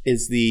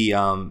 Is the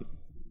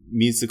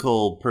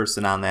musical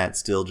person on that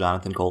still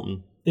Jonathan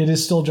Colton? It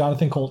is still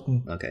Jonathan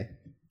Colton. Okay.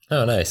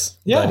 Oh, nice.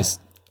 Yeah.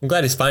 I'm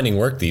glad he's finding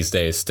work these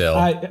days still.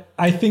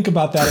 I think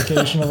about that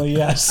occasionally,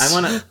 yes.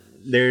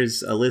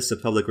 There's a list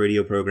of public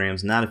radio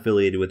programs not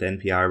affiliated with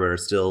NPR but are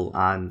still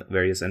on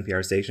various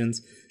NPR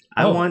stations.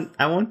 I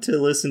want to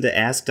listen to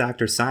Ask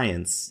Dr.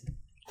 Science.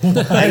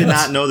 I did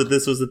not know that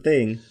this was a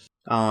thing.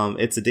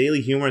 It's a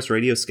daily humorous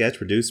radio sketch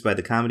produced by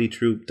the comedy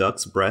troupe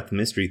Duck's Breath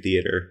Mystery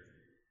Theater.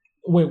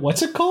 Wait,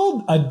 what's it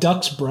called? A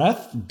Duck's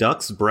Breath?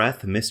 Duck's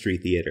Breath Mystery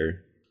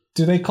Theater.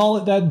 Do they call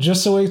it that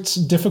just so it's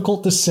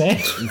difficult to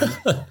say?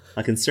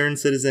 A concerned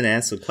citizen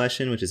asks a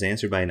question which is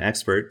answered by an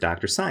expert,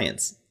 Dr.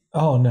 Science.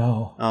 Oh,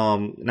 no.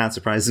 Not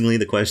surprisingly,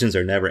 the questions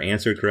are never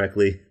answered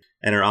correctly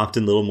and are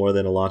often little more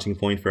than a launching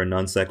point for a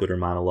non sequitur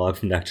monologue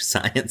from Dr.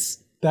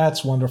 Science.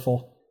 That's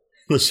wonderful.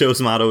 The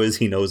show's motto is,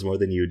 he knows more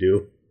than you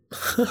do.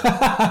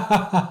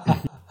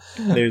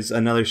 There's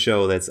another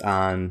show that's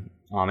on,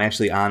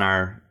 actually on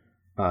our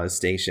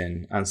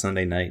station on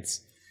Sunday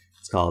nights.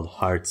 It's called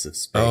Hearts of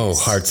Space. Oh,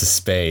 Hearts of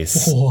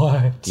Space.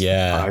 What?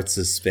 Yeah. Hearts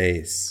of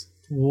Space.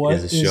 What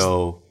is a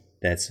show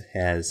that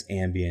has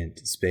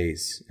ambient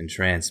space and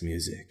trance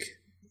music.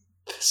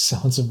 This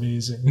sounds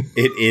amazing.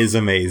 It is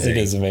amazing. It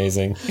is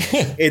amazing.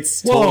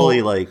 It's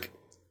totally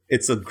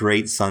it's a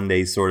great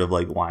Sunday sort of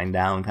wind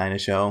down kind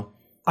of show.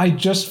 I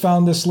just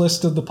found this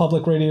list of the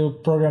public radio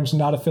programs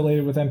not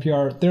affiliated with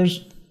NPR.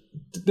 There's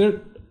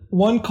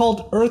one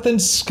called Earth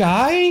and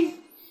Sky.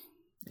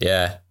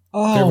 Yeah.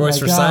 Oh, Their voice my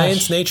for gosh.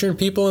 science, nature, and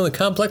people in the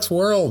complex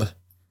world.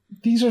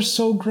 These are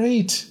so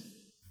great.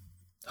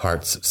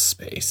 Hearts of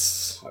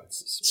Space.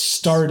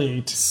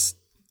 Stardate.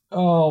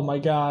 Oh my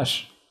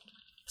gosh.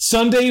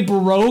 Sunday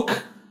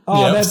Baroque.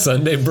 Oh, yep,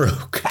 Sunday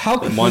broke. How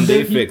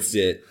Monday fixed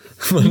it.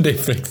 Monday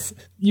fixed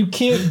it. You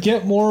can't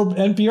get more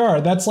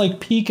NPR. That's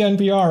peak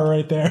NPR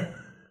right there.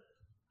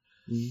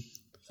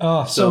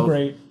 Oh, so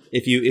great.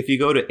 If you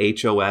go to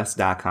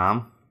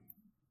HOS.com,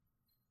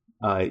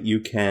 you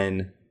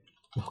can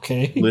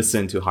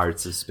listen to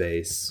Hearts of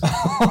Space.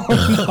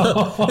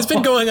 Oh, no. It's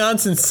been going on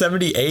since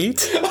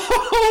 78.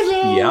 Oh,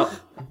 no. Yep.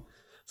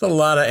 It's a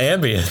lot of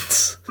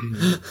ambience.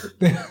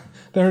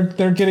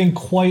 They're getting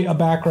quite a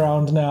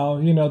background now.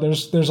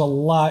 There's a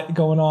lot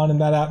going on in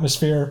that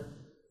atmosphere.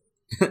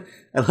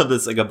 I love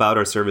this about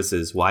our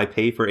services. Why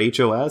pay for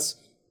HOS?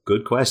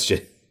 Good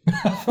question.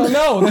 Oh,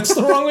 no, that's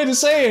the wrong way to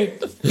say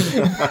it.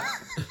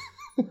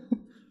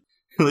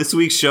 This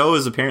week's show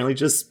is apparently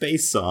just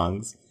space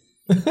songs.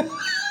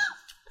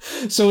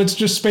 So it's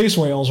just space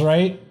whales,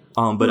 right?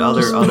 But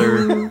other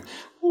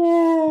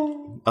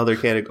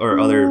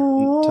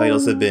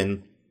titles have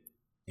been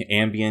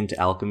Ambient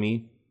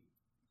Alchemy,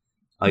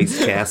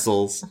 Ice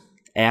Castles,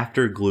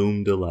 After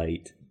Gloom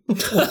Delight.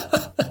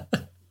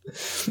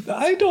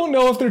 I don't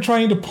know if they're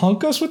trying to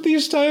punk us with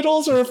these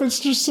titles or if it's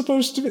just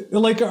supposed to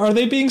be are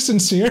they being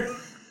sincere?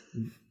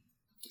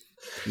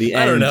 The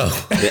end. I don't know.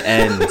 The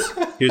end.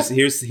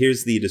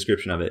 Here's the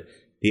description of it.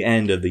 The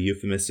end of the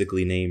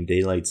euphemistically named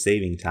daylight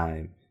saving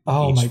time.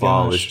 Oh, Each my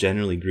fall gosh. is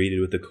generally greeted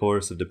with a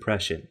chorus of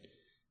depression.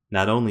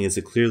 Not only is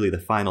it clearly the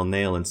final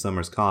nail in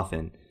summer's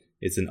coffin,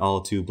 it's an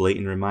all too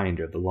blatant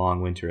reminder of the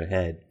long winter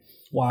ahead.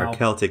 Wow. Our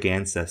Celtic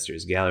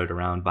ancestors gathered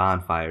around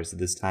bonfires at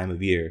this time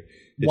of year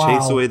to Wow.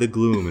 chase away the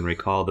gloom and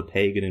recall the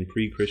pagan and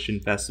pre-Christian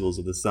festivals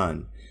of the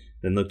sun,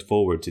 then looked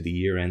forward to the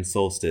year-end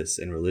solstice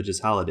and religious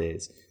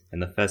holidays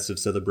and the festive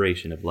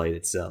celebration of light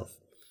itself.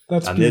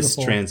 That's On beautiful.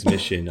 this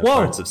transmission of Whoa.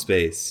 Hearts of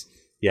Space,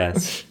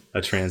 yes,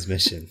 a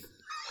transmission.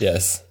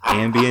 Yes.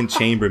 Ambient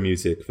chamber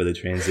music for the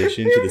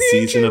transition to the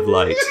season of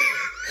light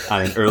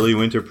on an early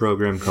winter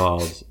program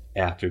called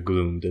After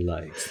Gloom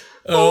Delight.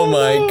 Oh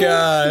my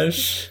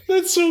gosh.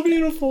 That's so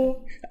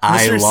beautiful.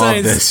 I Mr. love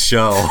Science- this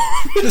show.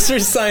 Mr.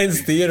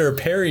 Science Theater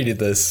parodied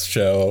this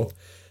show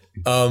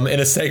in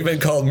a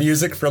segment called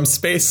Music from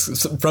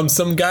Space, from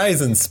some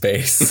guys in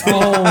space.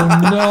 Oh,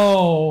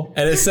 no.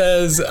 And it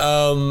says,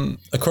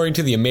 according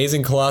to the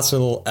Amazing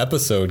Colossal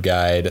episode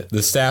guide,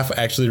 the staff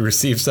actually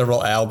received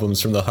several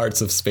albums from the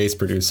Hearts of Space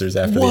producers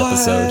after the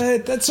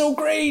episode. That's so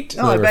great.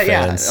 Oh, I bet,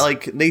 fans. yeah.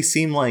 Like, they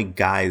seem like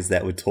guys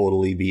that would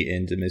totally be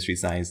into Mystery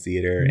Science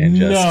Theater and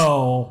just...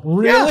 No,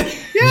 really?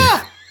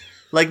 Yeah.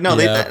 Like, no,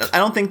 Yeah. I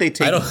don't think they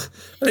take... I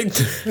think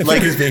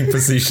he's being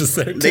facetious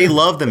there, too. They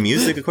love the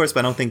music, of course,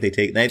 but I don't think they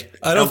take...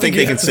 I don't think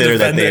they you have to consider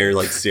that defend it. they're,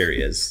 like,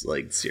 serious.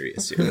 Like,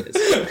 serious.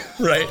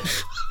 Right.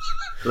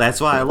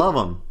 That's why I love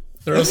them.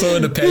 They're also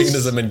into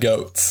paganism and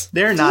goats.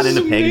 They're not This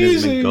into is paganism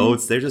amazing. and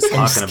goats. They're just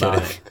talking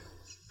about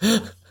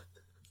kidding.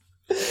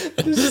 it.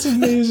 This is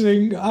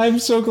amazing. I'm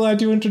so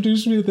glad you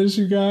introduced me to this,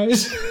 you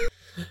guys.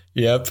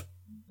 Yep.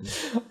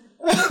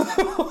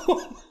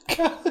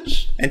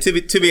 Gosh. And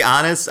to be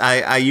honest,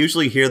 I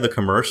usually hear the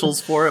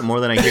commercials for it more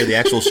than I hear the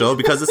actual show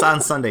because it's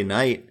on Sunday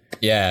night.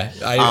 Yeah.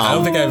 I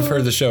don't think I've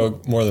heard the show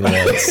more than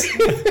once.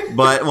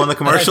 But when the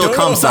commercial don't know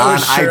comes if I on,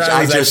 was sure I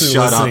I was just actually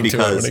shut up listening to it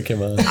when because it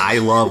came on. I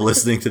love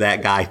listening to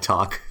that guy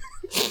talk.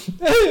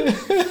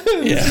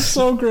 This is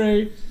so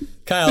great.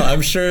 Kyle,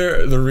 I'm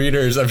sure the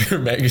readers of your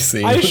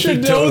magazine I would be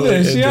should know totally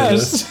this, into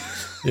yes.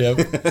 this. Yep.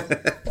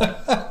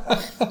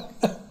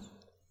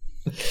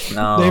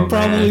 Oh, They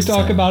probably man.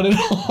 talk about it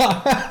a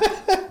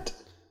lot.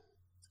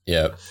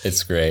 Yep.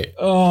 It's great.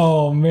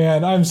 Oh,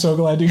 man. I'm so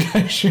glad you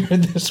guys shared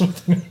this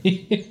with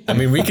me. I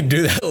mean, we could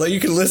do that. Like, you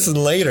can listen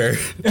later.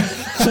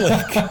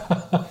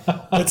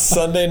 It's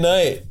Sunday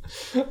night.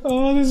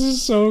 Oh, this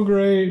is so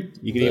great.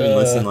 You can even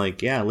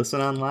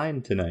listen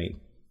online tonight.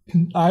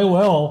 I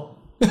will.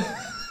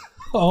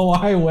 Oh,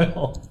 I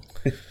will.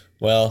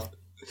 Well,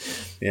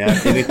 Yeah.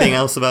 Anything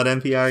else about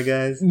NPR,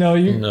 guys? No,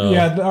 No.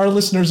 yeah, our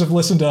listeners have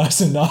listened to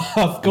us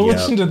enough. Go Yep.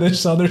 listen to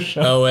this other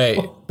show. oh wait,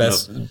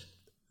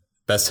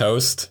 best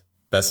host,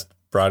 best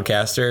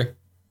broadcaster,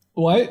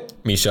 What?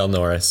 Michelle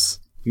Norris.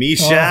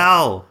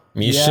 Michelle.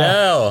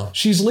 Michelle.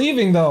 She's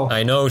leaving, though.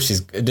 I know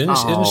didn't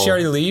she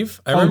already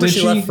leave? I remember did she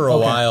she? left for a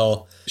Okay.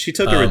 while. She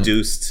took a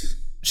reduced.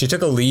 She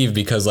took a leave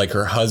because like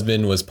her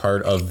husband was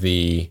part of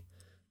the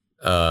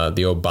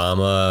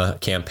Obama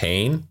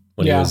campaign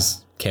when he Yeah.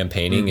 was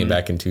campaigning and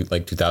back in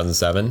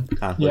 2007.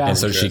 Conflict Yeah. And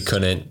so she interest.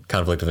 couldn't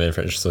conflict of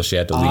interest, so she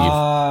had to leave.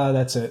 Ah,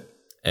 that's it.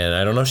 And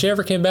I don't know if she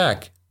ever came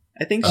back.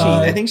 I think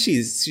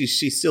she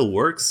still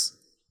works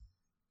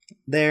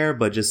there,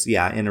 but just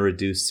in a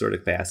reduced sort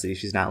of capacity.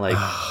 She's not like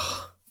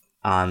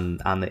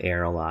on the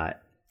air a lot.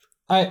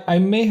 I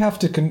may have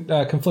to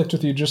conflict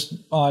with you just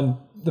on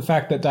the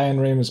fact that Diane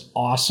Rame is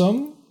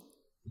awesome.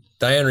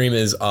 Diane Rehm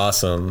is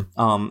awesome.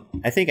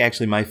 I think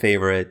actually my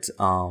favorite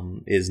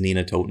is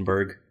Nina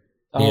Totenberg.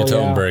 Nina Oh,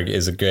 Totenberg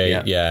is a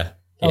great, yeah.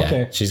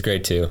 Okay. She's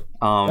great too.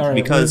 right,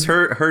 Because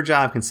her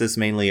job consists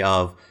mainly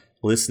of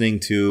listening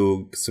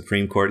to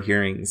Supreme Court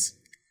hearings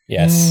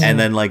Yes. and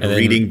then like And then-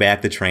 reading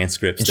back the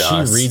transcripts And to she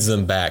us. reads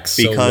them back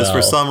so Because well.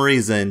 for some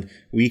reason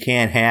we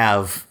can't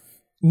have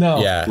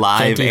No. yeah,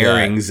 live don't do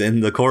airings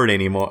in the court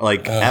anymore,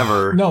 like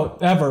ever. No,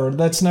 ever.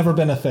 That's never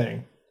been a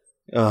thing.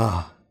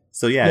 Ugh.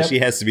 So yeah, Yep. she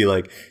has to be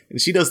like,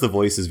 she does the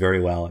voices very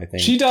well, I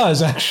think. She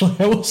does, actually.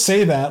 I will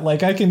say that.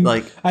 Like, I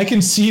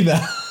can see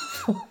that.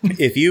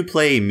 If you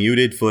play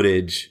muted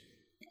footage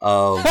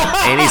of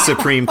any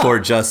Supreme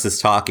Court justice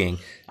talking,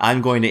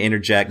 I'm going to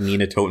interject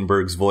Nina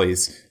Totenberg's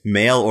voice,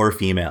 male or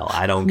female.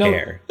 I don't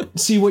care.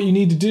 See, what you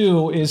need to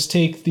do is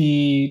take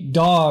the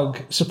dog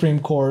Supreme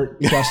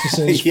Court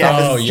justices Yes.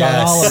 from Oh, John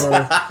yes.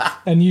 Oliver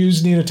and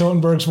use Nina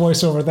Totenberg's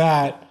voice over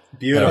that.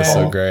 Beautiful. That was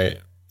so And- great.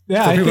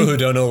 Yeah, For I people think who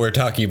don't know what we're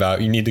talking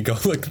about, you need to go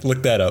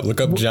look that up.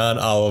 Look up John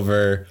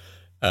Oliver.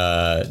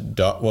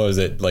 What was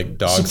it like?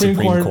 Dog Supreme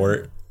Supreme Court.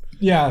 Court.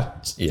 Yeah.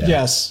 Yeah.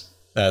 Yes.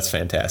 That's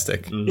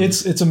fantastic.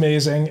 It's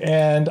amazing,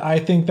 and I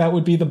think that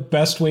would be the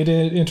best way to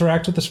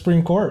interact with the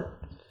Supreme Court.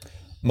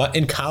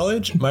 In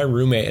college, my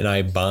roommate and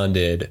I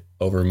bonded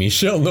over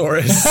Michelle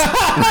Norris.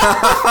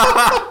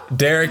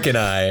 Derek and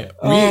I.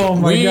 Oh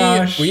my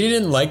gosh. We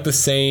didn't like the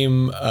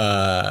same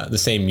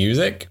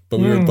music, but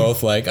we were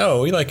both like,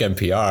 oh, we like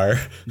NPR.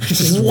 Which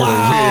is really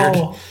weird.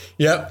 Wow.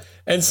 Yep.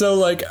 And so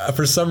like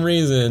for some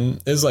reason,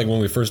 this is like when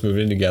we first moved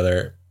in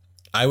together,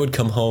 I would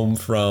come home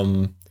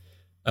from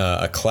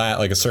a class,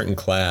 like a certain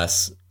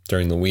class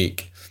during the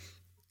week.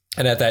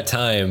 And at that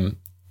time,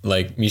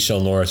 like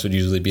Michelle Norris would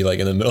usually be like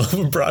in the middle of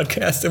a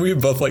broadcast and we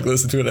would both like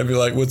listen to it and be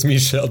like, what's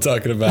Michelle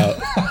talking about?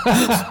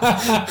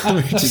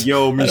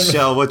 Yo,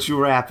 Michelle, what you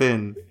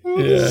rapping?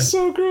 This is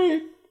so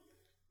great.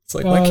 It's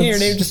like, why can't your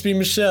it's- name just be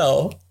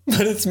Michelle?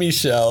 But it's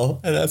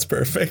Michelle, and that's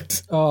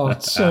perfect. Oh,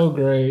 it's so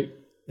great.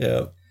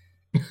 Yeah.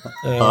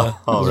 All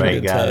those were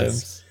right, good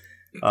guys.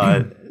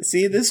 times.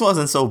 See, this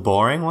wasn't so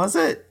boring, was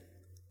it?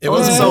 It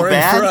wasn't so boring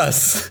bad? for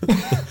us.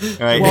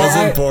 All right. It Well,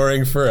 wasn't I-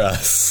 boring for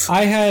us.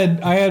 I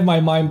had my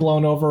mind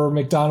blown over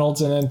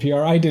McDonald's and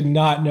NPR. I did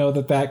not know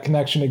that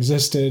connection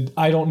existed.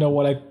 I don't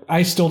know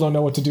I still don't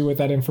know what to do with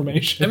that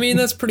information. I mean,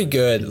 that's pretty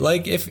good.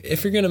 Like,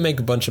 if you're gonna make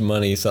a bunch of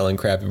money selling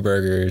crappy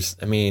burgers,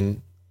 I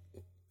mean,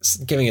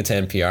 giving it to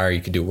NPR,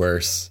 you could do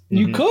worse.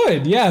 You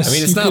could, yes. I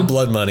mean, it's not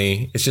blood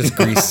money. It's just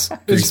grease.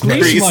 It's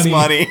money. grease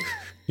money.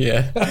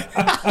 Yeah.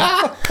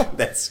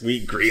 That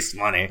sweet grease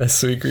money. That's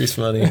sweet grease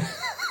money.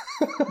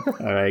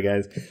 All right,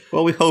 guys.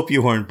 Well, we hope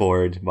you weren't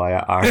bored by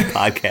our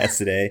podcast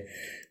today.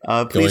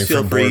 Please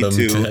feel free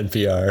to Yeah.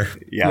 NPR.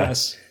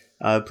 Yes.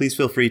 Please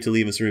feel free to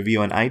leave us a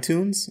review on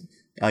iTunes.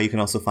 You can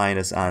also find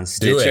us on Do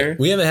Stitcher. it.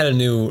 We haven't had a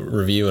new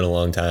review in a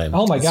long time.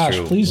 Oh my gosh,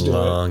 true. please do it.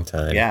 Long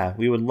time. Yeah,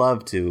 we would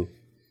love to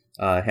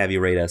have you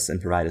rate us and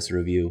provide us a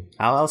review.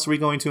 How else are we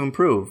going to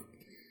improve?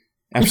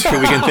 I'm sure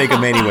we can think of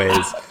many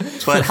ways.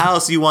 But how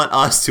else do you want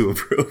us to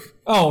improve?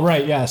 Oh,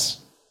 right,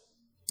 yes.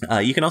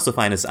 You can also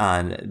find us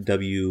on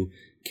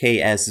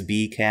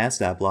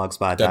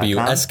WKSBcast.blogspot.com.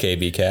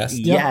 WSKBcast.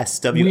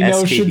 Yes, We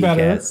know should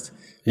better. WSKBcast.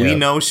 We Yep.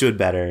 know should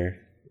better.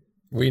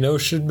 We know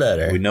should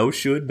better. We know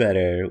should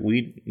better.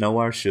 We know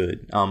our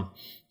should.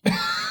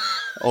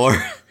 Or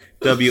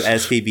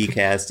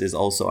WSKBcast is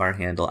also our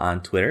handle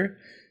on Twitter.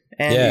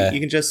 And Yeah. you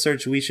can just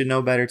search We Should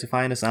Know Better to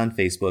find us on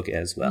Facebook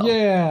as well.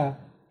 Yeah.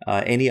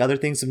 Any other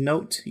things of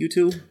note, you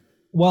two?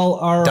 Well,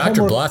 our Dr.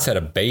 homework- Blotz had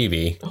a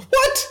baby.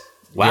 What?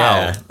 Wow.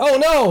 Yeah. Oh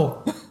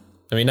no.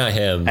 I mean, not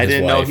him. I his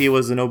didn't know wife. he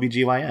was an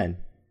OBGYN.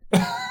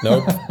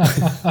 Nope.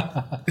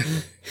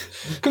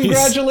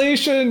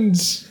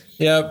 Congratulations.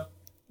 Yep.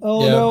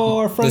 Oh Yep. no,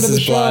 our friend This of the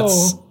is show.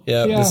 Blotz.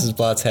 Yep. Yeah. This is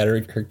Blotz had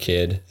her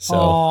kid. So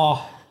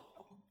Oh,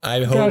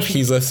 I hope gosh.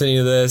 he's listening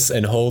to this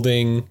and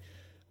holding.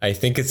 I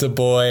think it's a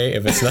boy.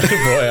 If it's not a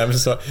boy, I'm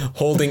just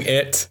holding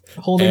it.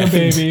 holding And- a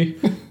baby.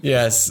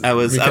 Yes. I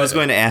was because-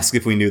 going to ask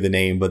if we knew the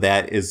name, but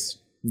that is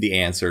the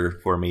answer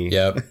for me.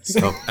 Yep.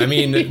 So I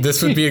mean,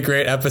 this would be a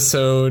great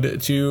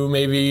episode to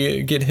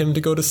maybe get him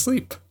to go to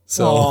sleep.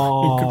 So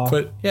Aw. you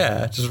could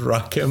just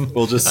rock him.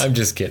 I'm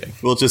just kidding.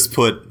 we'll just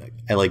put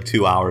like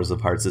 2 hours of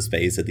Hearts of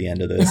Space at the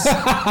end of this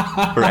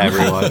for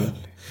everyone.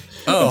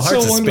 Oh, That's Hearts so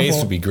of Space wonderful.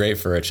 would be great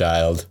for a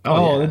child.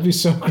 Oh, that'd be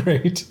so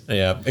great.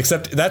 Yeah,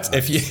 except that's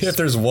if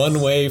there's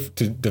one way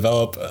to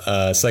develop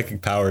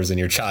psychic powers in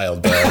your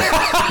child, though,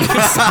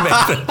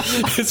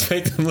 it's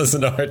make them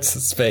listen to Hearts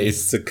of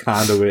Space. It's a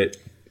conduit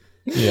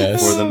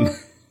Yes. for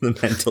the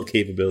mental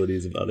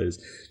capabilities of others.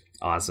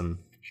 Awesome.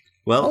 All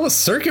Well, the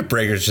circuit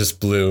breakers just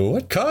blew.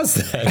 What caused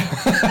that?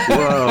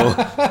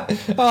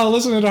 whoa. Oh,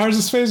 listen to Hearts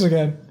of Space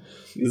again.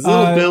 Is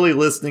little Billy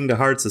listening to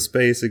Hearts of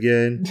Space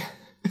again?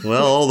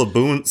 Well, all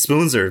the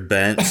spoons are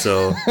bent,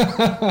 so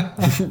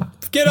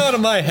Get out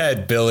of my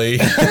head, Billy.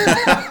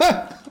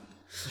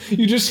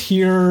 You just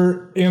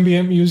hear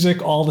ambient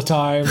music all the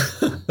time.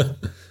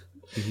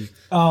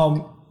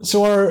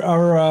 So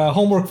our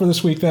homework for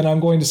this week, then, I'm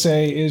going to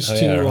say is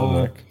our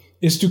homework.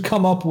 to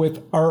come up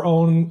with our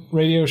own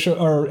radio show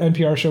or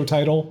NPR show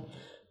title,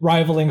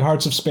 rivaling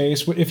Hearts of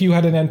Space. If you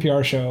had an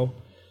NPR show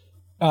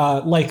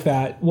like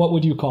that, what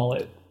would you call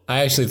it?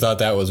 I actually thought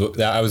that was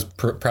I was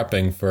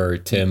prepping for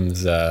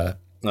Tim's oh,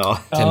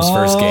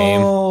 first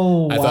game.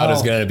 Oh, I thought it was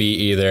wow. going to be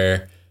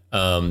either,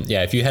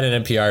 if you had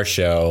an NPR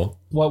show,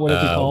 What would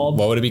it be called?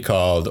 what would it be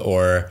called?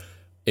 Or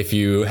if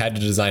you had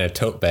to design a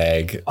tote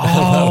bag,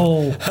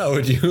 Oh.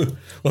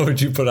 what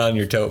would you put on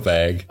your tote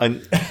bag?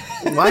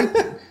 why?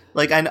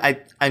 Like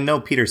I know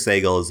Peter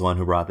Sagal is the one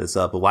who brought this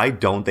up, but why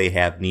don't they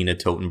have Nina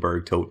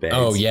Totenberg tote bags?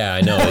 Oh yeah,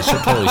 I know. They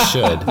totally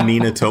should.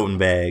 Nina Toten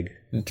bag.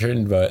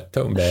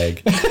 Tote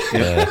bag.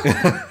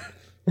 Yeah.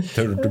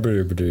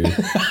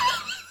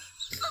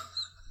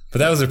 But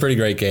that was a pretty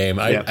great game.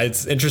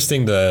 It's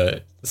interesting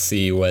to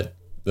see what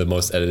the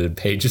most edited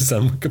pages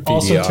on Wikipedia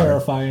Also are.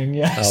 terrifying,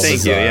 yes. Oh, Thank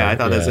you. bizarre. Yeah, I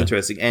thought that was Yeah.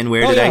 interesting. And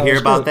where Oh, did yeah, I it hear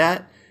was about great.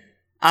 that?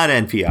 On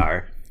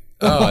NPR.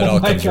 Oh, it all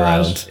my comes gosh.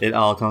 around. It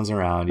all comes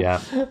around. Yeah.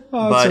 Oh,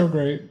 But that's so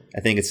great.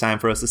 I think it's time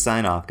for us to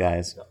sign off,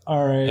 guys.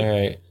 All right. All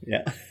right.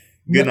 Yeah.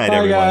 Good night, Bye,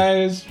 everyone.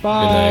 guys. Good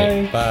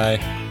Bye. night.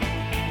 Bye.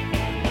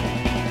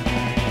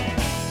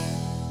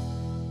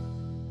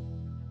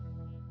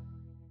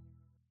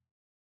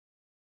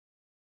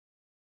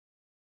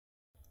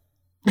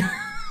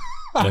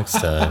 Next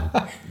time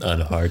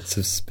on Hearts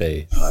of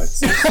Space.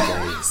 Hearts of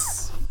Space.